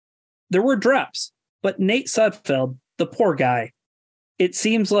 There were drops, but Nate Sudfeld, the poor guy, it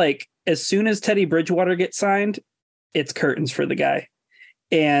seems like as soon as Teddy Bridgewater gets signed, it's curtains for the guy.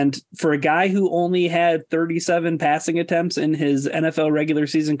 And for a guy who only had 37 passing attempts in his NFL regular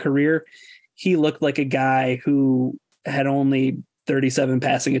season career, he looked like a guy who had only 37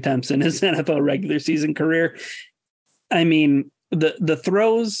 passing attempts in his NFL regular season career. I mean, the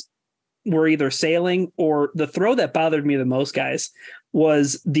throws were either sailing, or the throw that bothered me the most, guys,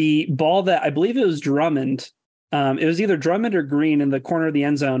 was the ball that I believe it was Drummond. It was either Drummond or Green in the corner of the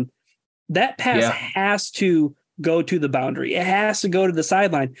end zone That pass has to go to the boundary. It has to go to the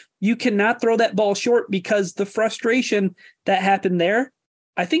sideline. You cannot throw that ball short, because the frustration that happened there,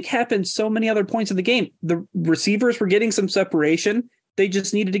 I think, happened so many other points in the game. The receivers were getting some separation. They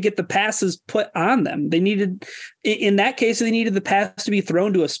just needed to get the passes put on them. They needed, in that case, they needed the pass to be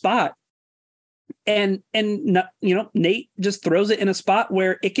thrown to a spot. And Nate just throws it in a spot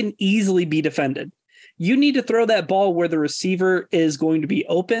where it can easily be defended. You need to throw that ball where the receiver is going to be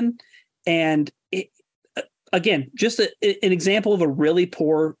open. And again, just an example of a really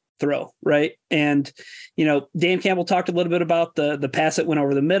poor throw, right? And, Dan Campbell talked a little bit about the pass that went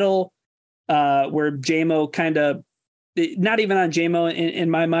over the middle, where JMO kind of, not even on JMO in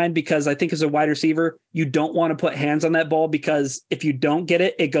my mind, because I think as a wide receiver, you don't want to put hands on that ball, because if you don't get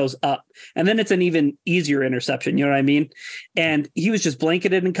it, it goes up. And then it's an even easier interception. You know what I mean? And he was just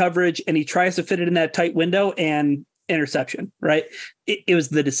blanketed in coverage, and he tries to fit it in that tight window, and interception, right? It was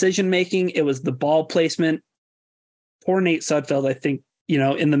the decision-making. It was the ball placement. Poor Nate Sudfeld, I think,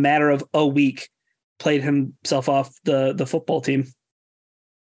 in the matter of a week, played himself off the football team.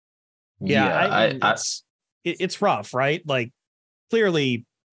 Yeah, it's rough, right? Like, clearly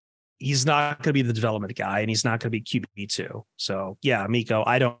he's not going to be the development guy, and he's not going to be QB2. So yeah, Miko,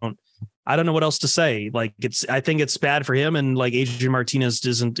 I don't know what else to say. Like, I think it's bad for him, and like Adrian Martinez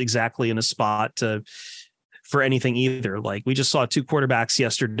isn't exactly in a spot for anything either. Like, we just saw 2 quarterbacks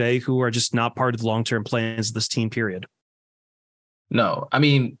yesterday who are just not part of the long-term plans of this team, period. No, I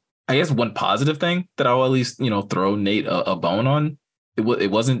mean, I guess one positive thing that I'll at least, throw Nate a bone on,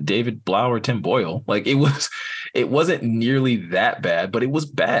 it wasn't David Blau or Tim Boyle. Like, it wasn't nearly that bad, but it was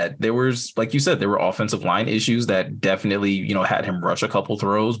bad. There was, like you said, there were offensive line issues that definitely, had him rush a couple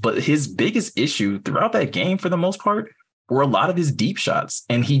throws. But his biggest issue throughout that game, for the most part, were a lot of his deep shots.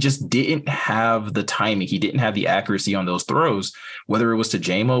 And he just didn't have the timing. He didn't have the accuracy on those throws, whether it was to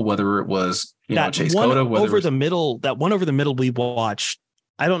JMO, whether it was, Chase Cota. That one over the middle we watched,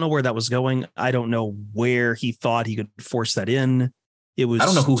 I don't know where that was going. I don't know where he thought he could force that in. It was, I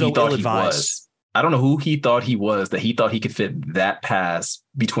don't know who he thought he was. I don't know who he thought he was, that he thought he could fit that pass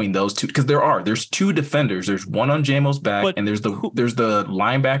between those two. Because there's 2 defenders. There's one on JMO's back, and there's the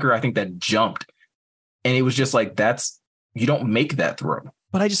linebacker, I think, that jumped. And it was just like, you don't make that throw.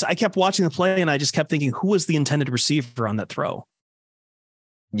 But I kept watching the play, and I just kept thinking, who was the intended receiver on that throw?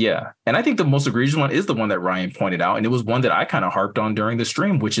 Yeah. And I think the most egregious one is the one that Ryan pointed out. And it was one that I kind of harped on during the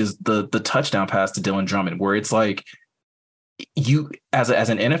stream, which is the touchdown pass to Dylan Drummond, where it's like, you as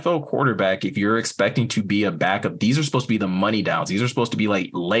an NFL quarterback, if you're expecting to be a backup, these are supposed to be the money downs. These are supposed to be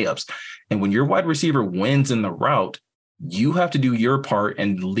like layups. And when your wide receiver wins in the route, you have to do your part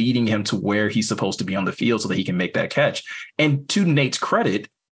in leading him to where he's supposed to be on the field so that he can make that catch. And to Nate's credit,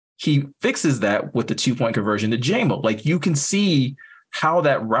 he fixes that with the 2-point conversion to JMO. Like, you can see how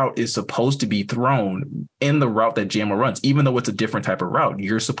that route is supposed to be thrown in the route that JMO runs, even though it's a different type of route.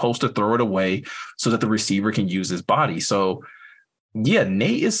 You're supposed to throw it away so that the receiver can use his body. So yeah,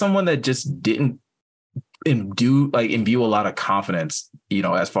 Nate is someone that just didn't imbue a lot of confidence,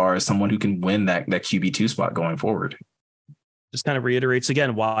 as far as someone who can win that QB2 spot going forward. Just kind of reiterates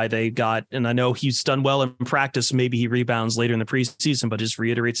again why they got, and I know he's done well in practice. Maybe he rebounds later in the preseason, but just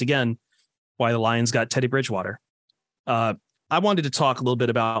reiterates again why the Lions got Teddy Bridgewater. I wanted to talk a little bit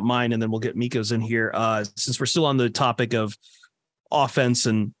about mine, and then we'll get Miko's in here. Since we're still on the topic of offense,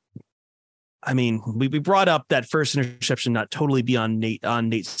 and I mean, we brought up that first interception not totally be on Nate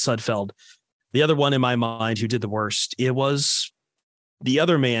Sudfeld. The other one in my mind who did the worst, it was the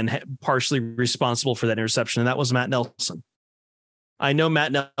other man partially responsible for that interception, and that was Matt Nelson. I know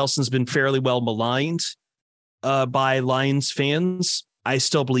Matt Nelson's been fairly well maligned by Lions fans. I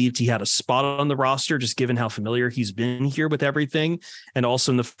still believed he had a spot on the roster, just given how familiar he's been here with everything. And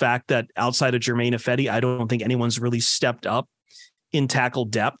also in the fact that outside of Jermaine Ifedi, I don't think anyone's really stepped up in tackle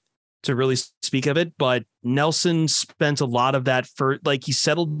depth to really speak of it. But Nelson spent a lot of that he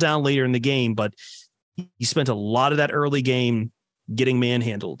settled down later in the game, but he spent a lot of that early game getting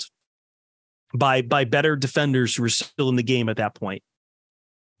manhandled by better defenders who were still in the game at that point.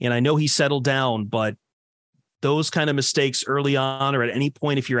 And I know he settled down, but those kind of mistakes early on, or at any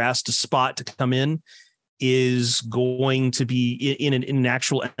point, if you're asked a spot to come in, is going to be in an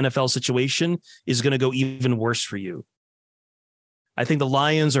actual NFL situation, is going to go even worse for you. I think the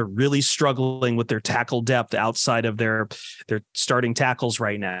Lions are really struggling with their tackle depth outside of their starting tackles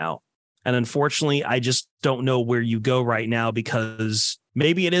right now. And unfortunately, I just don't know where you go right now, because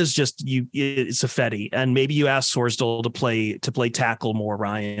maybe it is just it's a Fetty, and maybe you ask Sorsdal to play tackle more,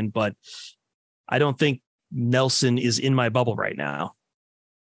 Ryan, but I don't think Nelson is in my bubble right now.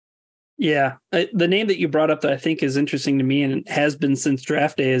 Yeah. The name that you brought up that I think is interesting to me and has been since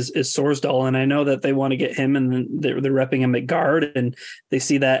draft day is Sorsdahl. And I know that they want to get him and they're repping him at guard, and they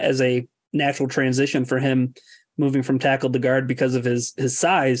see that as a natural transition for him moving from tackle to guard because of his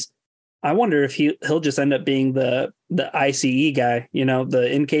size. I wonder if he'll just end up being the ICE guy, the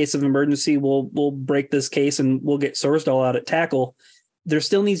in case of emergency, we'll break this case and we'll get Sorsdahl out at tackle. There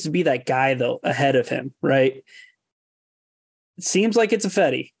still needs to be that guy though ahead of him, right? It seems like it's a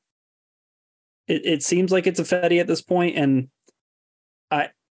Fetty. It seems like it's a Fetty at this point, and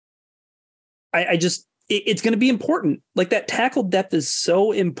I just it's going to be important. Like that tackle depth is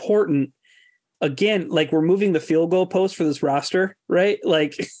so important. Again, like we're moving the field goal post for this roster, right?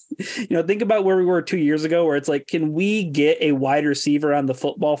 Like, think about where we were 2 years ago, where it's like, can we get a wide receiver on the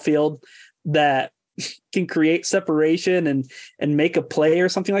football field that can create separation and make a play or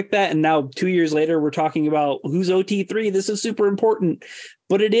something like that? And now 2 years later, we're talking about who's OT3. This is super important,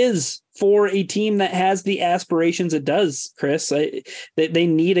 but it is for a team that has the aspirations it does, Chris. They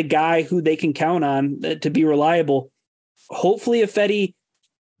need a guy who they can count on to be reliable. Hopefully Ifedi,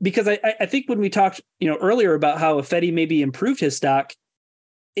 because I think when we talked, earlier about how Ifedi maybe improved his stock,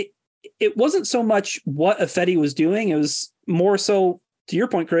 it wasn't so much what Ifedi was doing. It was more so, to your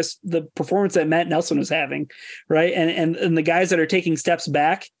point, Chris, the performance that Matt Nelson was having, right? And the guys that are taking steps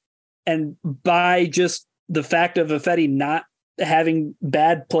back, and by just the fact of Ifedi not having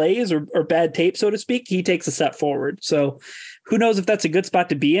bad plays or bad tape, so to speak, he takes a step forward. So who knows if that's a good spot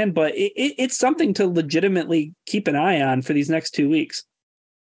to be in, but it's something to legitimately keep an eye on for these next 2 weeks.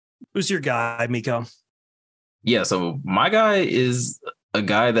 Who's your guy, Miko? Yeah, so my guy is a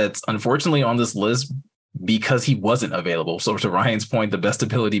guy that's unfortunately on this list because he wasn't available. So to Ryan's point, the best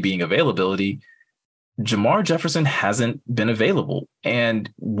ability being availability, Jamar Jefferson hasn't been available.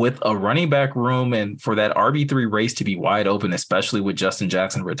 And with a running back room and for that RB3 race to be wide open, especially with Justin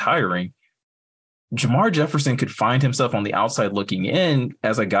Jackson retiring, Jamar Jefferson could find himself on the outside looking in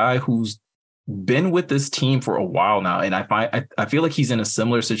as a guy who's been with this team for a while now. And I feel like he's in a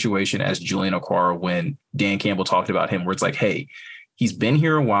similar situation as Julian Okwara when Dan Campbell talked about him, where it's like, hey, he's been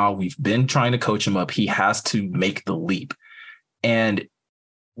here a while. We've been trying to coach him up. He has to make the leap. And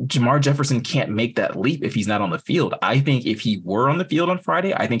Jamar Jefferson can't make that leap if he's not on the field. I think if he were on the field on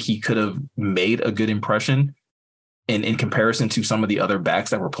Friday, I think he could have made a good impression in comparison to some of the other backs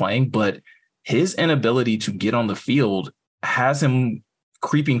that were playing. But his inability to get on the field has him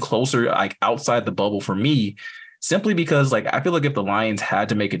creeping closer, like outside the bubble for me, simply because like I feel like if the Lions had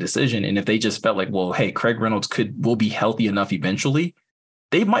to make a decision and if they just felt like, well, hey, Craig Reynolds will be healthy enough eventually,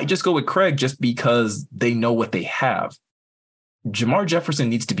 they might just go with Craig just because they know what they have. Jamar Jefferson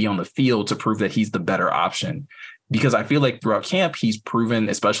needs to be on the field to prove that he's the better option, because I feel like throughout camp, he's proven,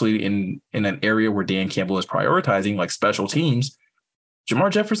 especially in an area where Dan Campbell is prioritizing like special teams,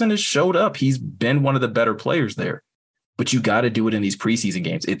 Jamar Jefferson has showed up. He's been one of the better players there. But you got to do it in these preseason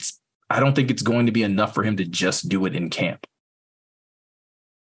games. I don't think it's going to be enough for him to just do it in camp.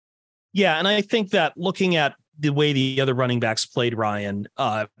 Yeah, and I think that looking at the way the other running backs played, Ryan,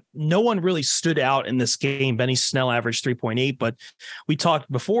 no one really stood out in this game. Benny Snell averaged 3.8, but we talked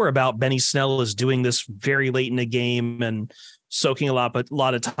before about Benny Snell is doing this very late in the game and soaking a lot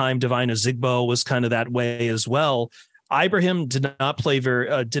of time. Divine Ozigbo was kind of that way as well. Ibrahim did not play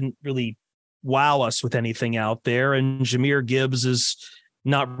didn't really wow us with anything out there, and Jahmyr Gibbs is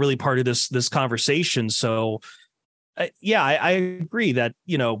not really part of this conversation. So I agree that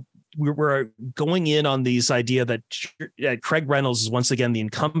we're going in on these idea that Craig Reynolds is once again the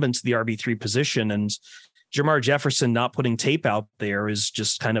incumbent to the RB3 position, and Jamar Jefferson not putting tape out there is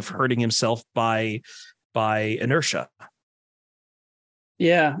just kind of hurting himself by inertia.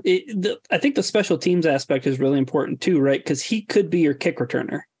 Yeah, I think the special teams aspect is really important too, right? Because he could be your kick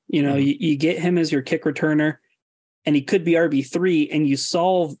returner. You get him as your kick returner, and he could be RB3, and you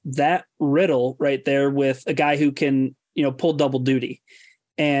solve that riddle right there with a guy who can, pull double duty.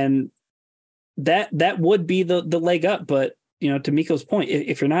 And that would be the leg up. But, to Miko's point,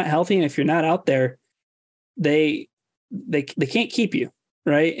 if you're not healthy and if you're not out there, they can't keep you,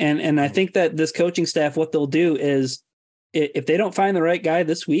 right? And I think that this coaching staff, what they'll do is if they don't find the right guy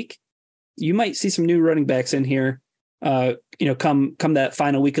this week, you might see some new running backs in here, come that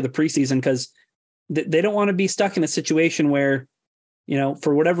final week of the preseason, because they don't want to be stuck in a situation where,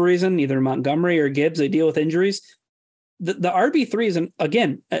 for whatever reason, either Montgomery or Gibbs, they deal with injuries. The RB3 is,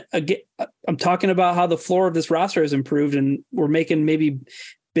 again, I'm talking about how the floor of this roster has improved, and we're making maybe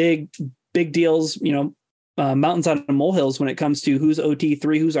big deals, mountains out of molehills when it comes to who's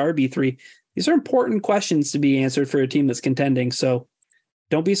OT3, who's RB3. These are important questions to be answered for a team that's contending. So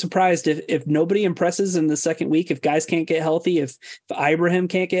don't be surprised if nobody impresses in the second week, if guys can't get healthy, if Ibrahim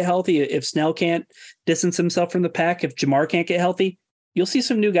can't get healthy, if Snell can't distance himself from the pack, if Jamar can't get healthy, you'll see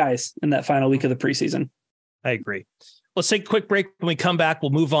some new guys in that final week of the preseason. I agree. Let's take a quick break. When we come back,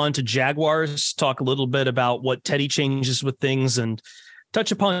 we'll move on to Jaguars, talk a little bit about what Teddy changes with things, and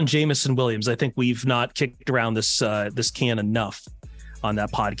touch upon Jameson Williams. I think we've not kicked around this can enough on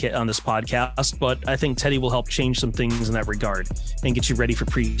this podcast, but I think Teddy will help change some things in that regard and get you ready for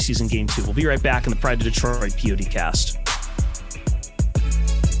preseason game 2. We'll be right back in the Pride of Detroit PODcast.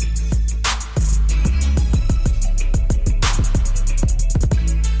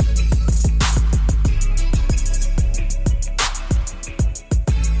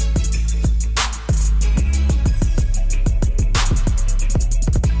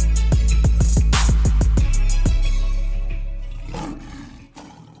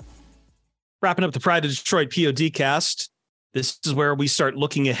 Wrapping up the Pride of Detroit PODcast. This is where we start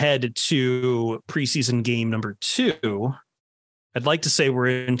looking ahead to preseason game number 2. I'd like to say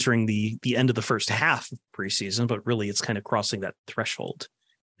we're entering the end of the first half of preseason, but really it's kind of crossing that threshold.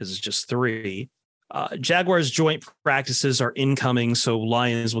 This is just 3. Jaguars joint practices are incoming, so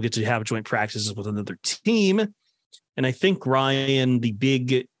Lions will get to have joint practices with another team. And I think, Ryan, the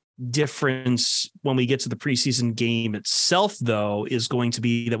big difference when we get to the preseason game itself, though, is going to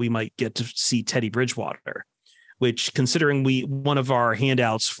be that we might get to see Teddy Bridgewater, which, considering one of our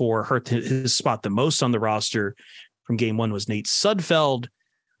handouts for his spot the most on the roster from game 1 was Nate Sudfeld.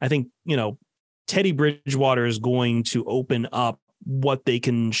 I think, Teddy Bridgewater is going to open up what they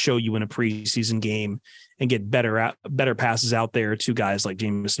can show you in a preseason game and get better passes out there to guys like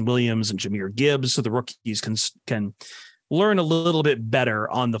Jameson Williams and Jahmyr Gibbs, so the rookies can learn a little bit better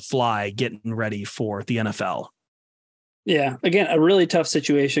on the fly, getting ready for the NFL. Yeah. Again, a really tough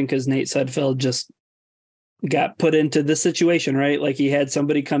situation because Nate Sudfeld just got put into this situation, right? Like, he had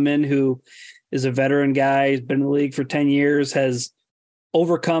somebody come in who is a veteran guy, has been in the league for 10 years, has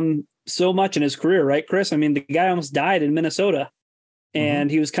overcome so much in his career, right, Chris? I mean, the guy almost died in Minnesota, and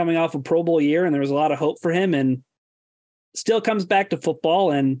he was coming off a Pro Bowl year, and there was a lot of hope for him, and still comes back to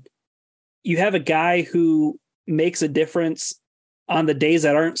football. And you have a guy who makes a difference on the days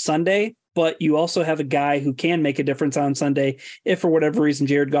that aren't Sunday, but you also have a guy who can make a difference on Sunday if for whatever reason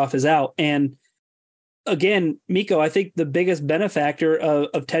Jared Goff is out. And again, Miko, I think the biggest benefactor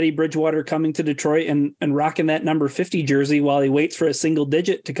of Teddy Bridgewater coming to Detroit and rocking that number 50 jersey while he waits for a single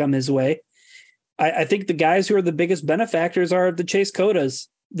digit to come his way, I think the guys who are the biggest benefactors are the Chase Cotas,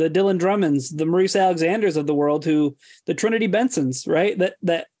 the Dylan Drummonds, the Maurice Alexanders of the world, the Trinity Bensons, right?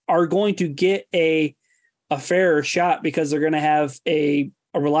 That are going to get a fairer shot because they're going to have a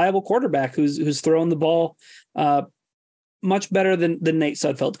reliable quarterback who's throwing the ball much better than Nate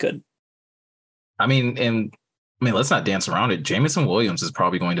Sudfeld could. I mean, let's not dance around it. Jameson Williams is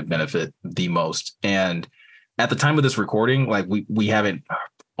probably going to benefit the most. And at the time of this recording, like we haven't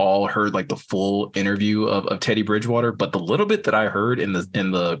all heard like the full interview of Teddy Bridgewater, but the little bit that I heard in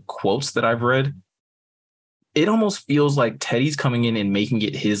the quotes that I've read, it almost feels like Teddy's coming in and making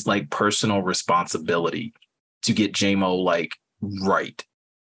it his like personal responsibility to get JMO like right.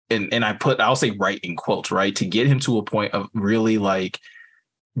 And I'll say right in quotes, right? To get him to a point of really like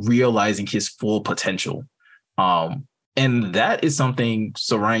realizing his full potential. And that is something.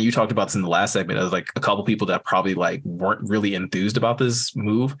 So Ryan, you talked about this in the last segment as like a couple people that probably like weren't really enthused about this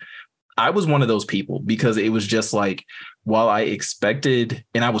move. I was one of those people because it was just like, while I expected,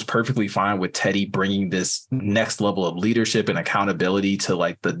 and I was perfectly fine with Teddy bringing this next level of leadership and accountability to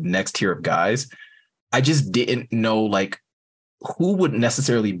like the next tier of guys, I just didn't know like who would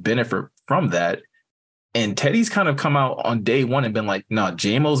necessarily benefit from that. And Teddy's kind of come out on day one and been like, no,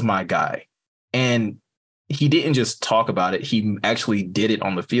 JMO's my guy. And he didn't just talk about it. He actually did it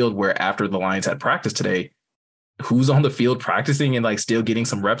on the field, where after the Lions had practice today, who's on the field practicing and like still getting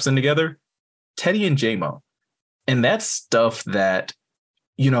some reps in together? Teddy and JMO. And that's stuff that,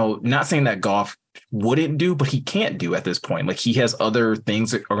 not saying that Goff wouldn't do, but he can't do at this point. Like, he has other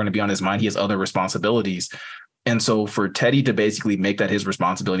things that are going to be on his mind. He has other responsibilities. And so for Teddy to basically make that his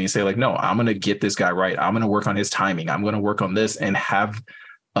responsibility and say like, no, I'm going to get this guy right. I'm going to work on his timing. I'm going to work on this, and have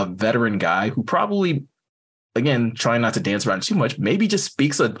a veteran guy who probably, again, trying not to dance around too much, maybe just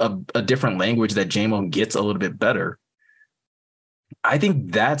speaks a different language that JMO gets a little bit better. I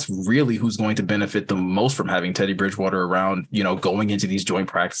think that's really who's going to benefit the most from having Teddy Bridgewater around, going into these joint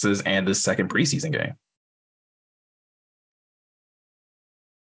practices and this second preseason game.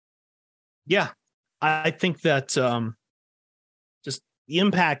 Yeah, I think that just the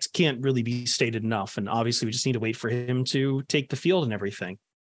impact can't really be stated enough. And obviously we just need to wait for him to take the field and everything.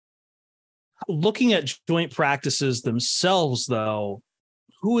 Looking at joint practices themselves, though,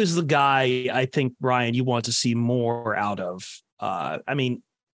 who is the guy I think, Ryan, you want to see more out of? I mean,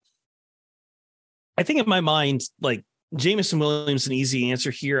 I think in my mind, like Jamison Williams, an easy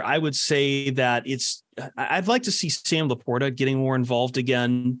answer here. I would say that I'd like to see Sam Laporta getting more involved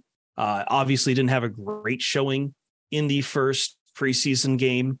again. Obviously didn't have a great showing in the first preseason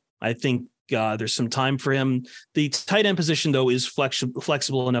game. I think there's some time for him. The tight end position, though, is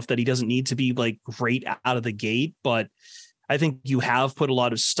flexible enough that he doesn't need to be like great out of the gate, but I think you have put a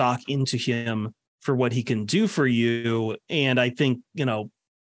lot of stock into him for what he can do for you. And I think,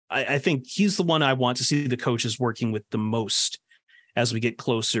 I think he's the one I want to see the coaches working with the most as we get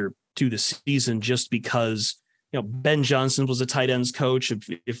closer to the season, just because, Ben Johnson was a tight ends coach.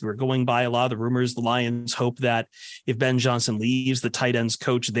 If we're going by a lot of the rumors, the Lions hope that if Ben Johnson leaves, the tight ends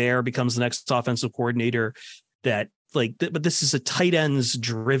coach there becomes the next offensive coordinator. But this is a tight ends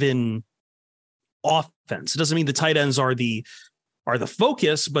driven offense. It doesn't mean the tight ends are the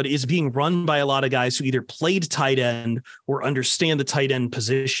focus, but is being run by a lot of guys who either played tight end or understand the tight end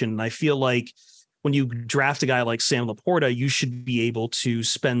position. And I feel like when you draft a guy like Sam Laporta, you should be able to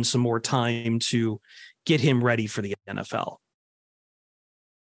spend some more time to get him ready for the NFL.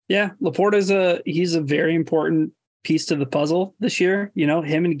 Yeah, he's a very important piece to the puzzle this year.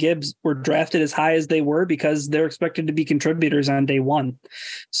 Him and Gibbs were drafted as high as they were because they're expected to be contributors on day one.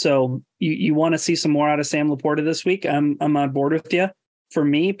 So you want to see some more out of Sam Laporta this week. I'm on board with you. For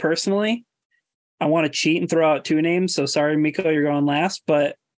me personally, I want to cheat and throw out two names. So sorry, Miko, you're going last,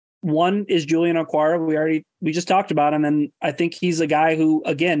 but one is Julian Okwara. We just talked about him. And I think he's a guy who,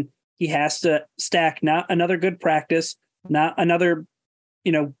 again, he has to stack not another good practice, not another,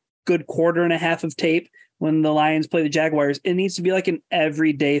 good quarter and a half of tape when the Lions play the Jaguars. It needs to be like an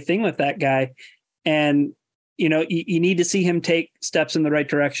everyday thing with that guy. And, you need to see him take steps in the right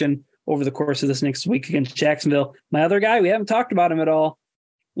direction over the course of this next week against Jacksonville. My other guy, we haven't talked about him at all.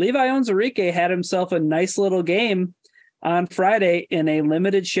 Levi Onwuzurike had himself a nice little game on Friday in a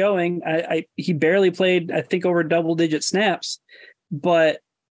limited showing. He barely played, I think, over double-digit snaps, but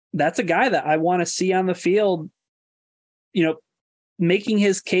that's a guy that I want to see on the field, making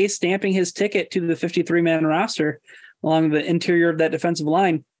his case, stamping his ticket to the 53-man roster along the interior of that defensive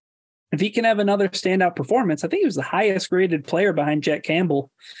line. If he can have another standout performance, I think he was the highest graded player behind Jack Campbell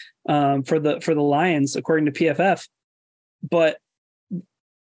for the Lions, according to PFF. But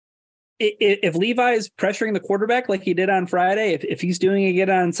if Levi is pressuring the quarterback like he did on Friday, if he's doing it again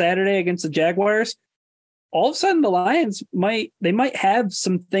on Saturday against the Jaguars, all of a sudden the Lions might have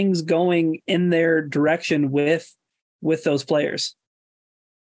some things going in their direction with those players.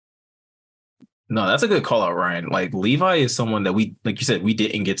 No, that's a good call out, Ryan. Like Levi is someone that we, like you said, we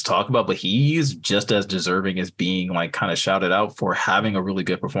didn't get to talk about, but he is just as deserving as being like kind of shouted out for having a really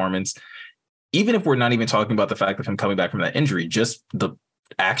good performance. Even if we're not even talking about the fact of him coming back from that injury, just the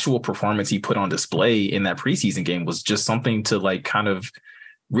actual performance he put on display in that preseason game was just something to like kind of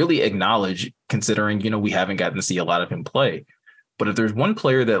really acknowledge, considering, we haven't gotten to see a lot of him play. But if there's one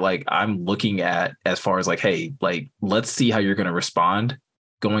player that like I'm looking at as far as like, hey, like, let's see how you're going to respond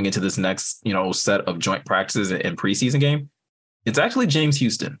going into this next, set of joint practices and preseason game, it's actually James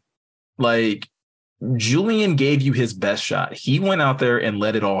Houston. Like Julian gave you his best shot. He went out there and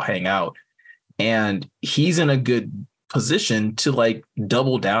let it all hang out. And he's in a good position to like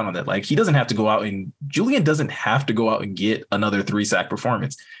double down on that. Like Julian doesn't have to go out and get another 3-sack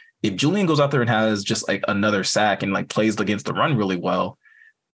performance. If Julian goes out there and has just like another sack and like plays against the run really well,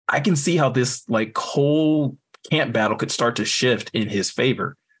 I can see how this like whole camp battle could start to shift in his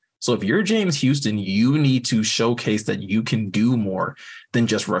favor. So if you're James Houston, you need to showcase that you can do more than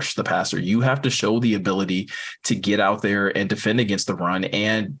just rush the passer. You have to show the ability to get out there and defend against the run.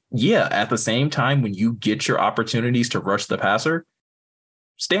 And yeah, at the same time, when you get your opportunities to rush the passer,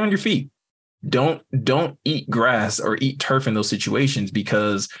 stay on your feet. Don't eat grass or eat turf in those situations,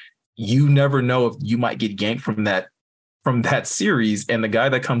 because you never know if you might get yanked from that series, and the guy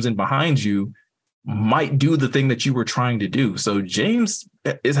that comes in behind you might do the thing that you were trying to do. So James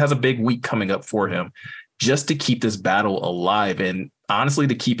has a big week coming up for him just to keep this battle alive and honestly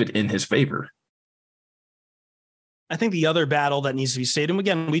to keep it in his favor. I think the other battle that needs to be stayed, and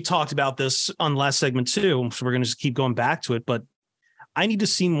again, we talked about this on the last segment too, so we're going to just keep going back to it, but I need to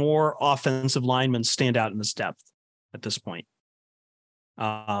see more offensive linemen stand out in this depth at this point.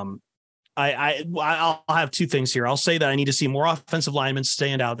 I'll have two things here. I'll say that I need to see more offensive linemen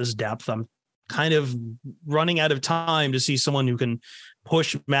stand out this depth. I'm kind of running out of time to see someone who can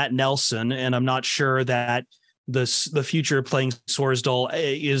push Matt Nelson, and I'm not sure that the future of playing Sorsdal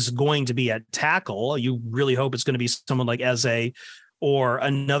is going to be at tackle. You really hope it's going to be someone like Eze or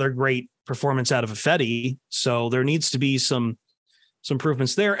another great performance out of Ifedi. So there needs to be some some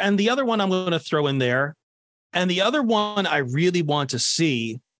improvements there. And the other one I'm going to throw in there, and the other one I really want to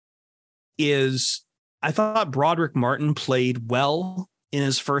see is I thought Broderick Martin played well in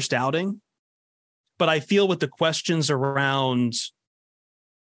his first outing, but I feel with the questions around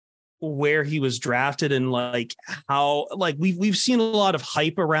where he was drafted and like how, like we've seen a lot of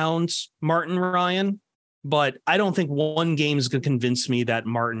hype around Martin, Ryan, but I don't think one game is going to convince me that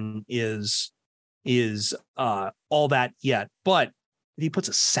Martin is all that yet. But if he puts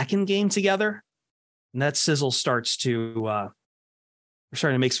a second game together, and that sizzle starts to we're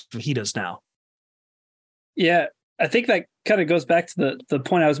starting to make some fajitas now. Yeah, I think that kind of goes back to the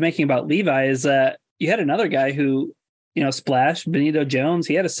point I was making about Levi, is that you had another guy who, splashed, Benito Jones.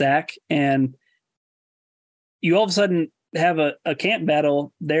 He had a sack, and you all of a sudden have a camp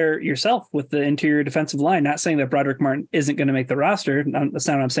battle there yourself with the interior defensive line. Not saying that Broderick Martin isn't going to make the roster. That's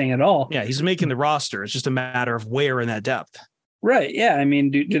not what I'm saying at all. Yeah, he's making the roster. It's just a matter of where in that depth. Right. Yeah. I mean,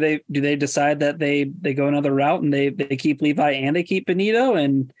 do they decide that they go another route and they keep Levi and they keep Benito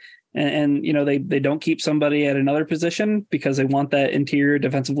and they don't keep somebody at another position because they want that interior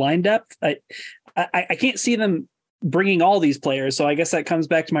defensive line depth? I can't see them bringing all these players. So I guess that comes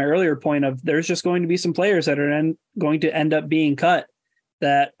back to my earlier point of there's just going to be some players that are going to end up being cut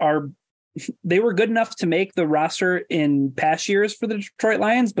that they were good enough to make the roster in past years for the Detroit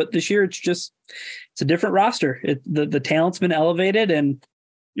Lions, but this year it's a different roster. The talent's been elevated, and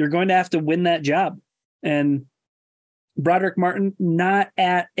you're going to have to win that job. And Broderick Martin, not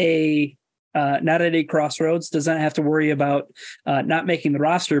at a crossroads, doesn't have to worry about not making the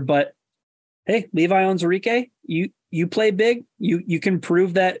roster. But hey, Levi Onwuzurike, you play big. You can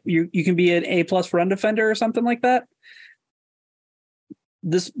prove that you can be an A+ run defender or something like that.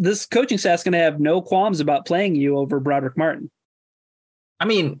 This coaching staff's going to have no qualms about playing you over Broderick Martin. I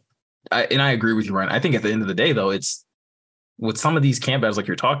mean, I agree with you, Ryan. I think at the end of the day, though, it's with some of these camp battles like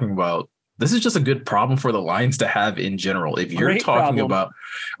you're talking about, this is just a good problem for the Lions to have in general. If you're talking about,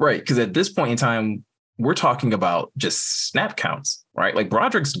 right, because at this point in time, we're talking about just snap counts, right? Like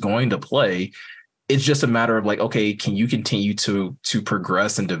Broderick's going to play. It's just a matter of like, okay, can you continue to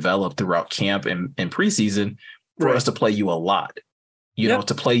progress and develop throughout camp and preseason for us to play you a lot?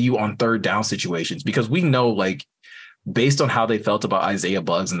 To play you on third down situations, because we know, like, based on how they felt about Isaiah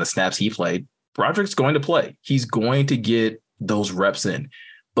Buggs and the snaps he played, Broderick's going to play. He's going to get those reps in.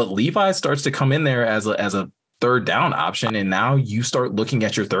 But Levi starts to come in there as a third down option, and now you start looking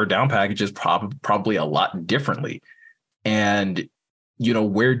at your third down packages probably a lot differently. And,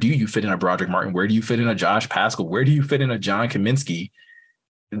 where do you fit in a Broderick Martin? Where do you fit in a Josh Paschal? Where do you fit in a John Kaminsky?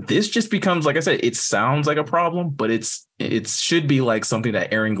 This just becomes, like I said, it sounds like a problem, but it should be like something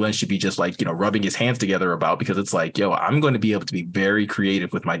that Aaron Glenn should be just like, rubbing his hands together about, because it's like, I'm going to be able to be very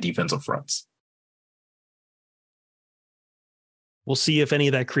creative with my defensive fronts. We'll see if any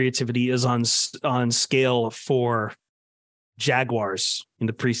of that creativity is on scale for Jaguars in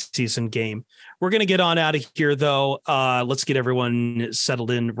the preseason game. We're going to get on out of here, though. Let's get everyone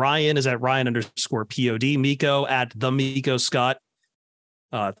settled in. Ryan is at Ryan_POD. Miko at the Miko Scott.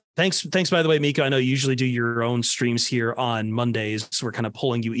 Thanks, by the way, Miko. I know you usually do your own streams here on Mondays, so we're kind of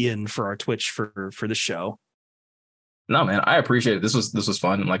pulling you in for our Twitch for the show. No, man, I appreciate it. This was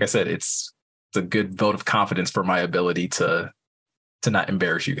fun. Like I said, it's a good vote of confidence for my ability to not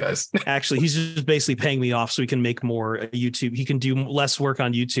embarrass you guys. Actually, he's just basically paying me off so he can make more YouTube. He can do less work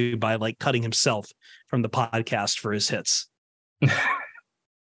on YouTube by like cutting himself from the podcast for his hits.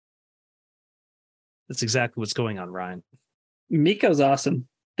 That's exactly what's going on, Ryan. Miko's awesome.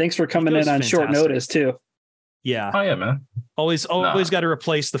 Thanks for coming in on fantastic. Short notice too. Yeah. Oh yeah, man. Always got to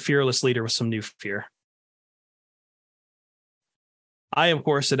replace the fearless leader with some new fear. I am, of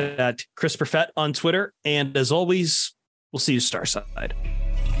course, at Chris Perfett on Twitter. And as always, we'll see you Starside.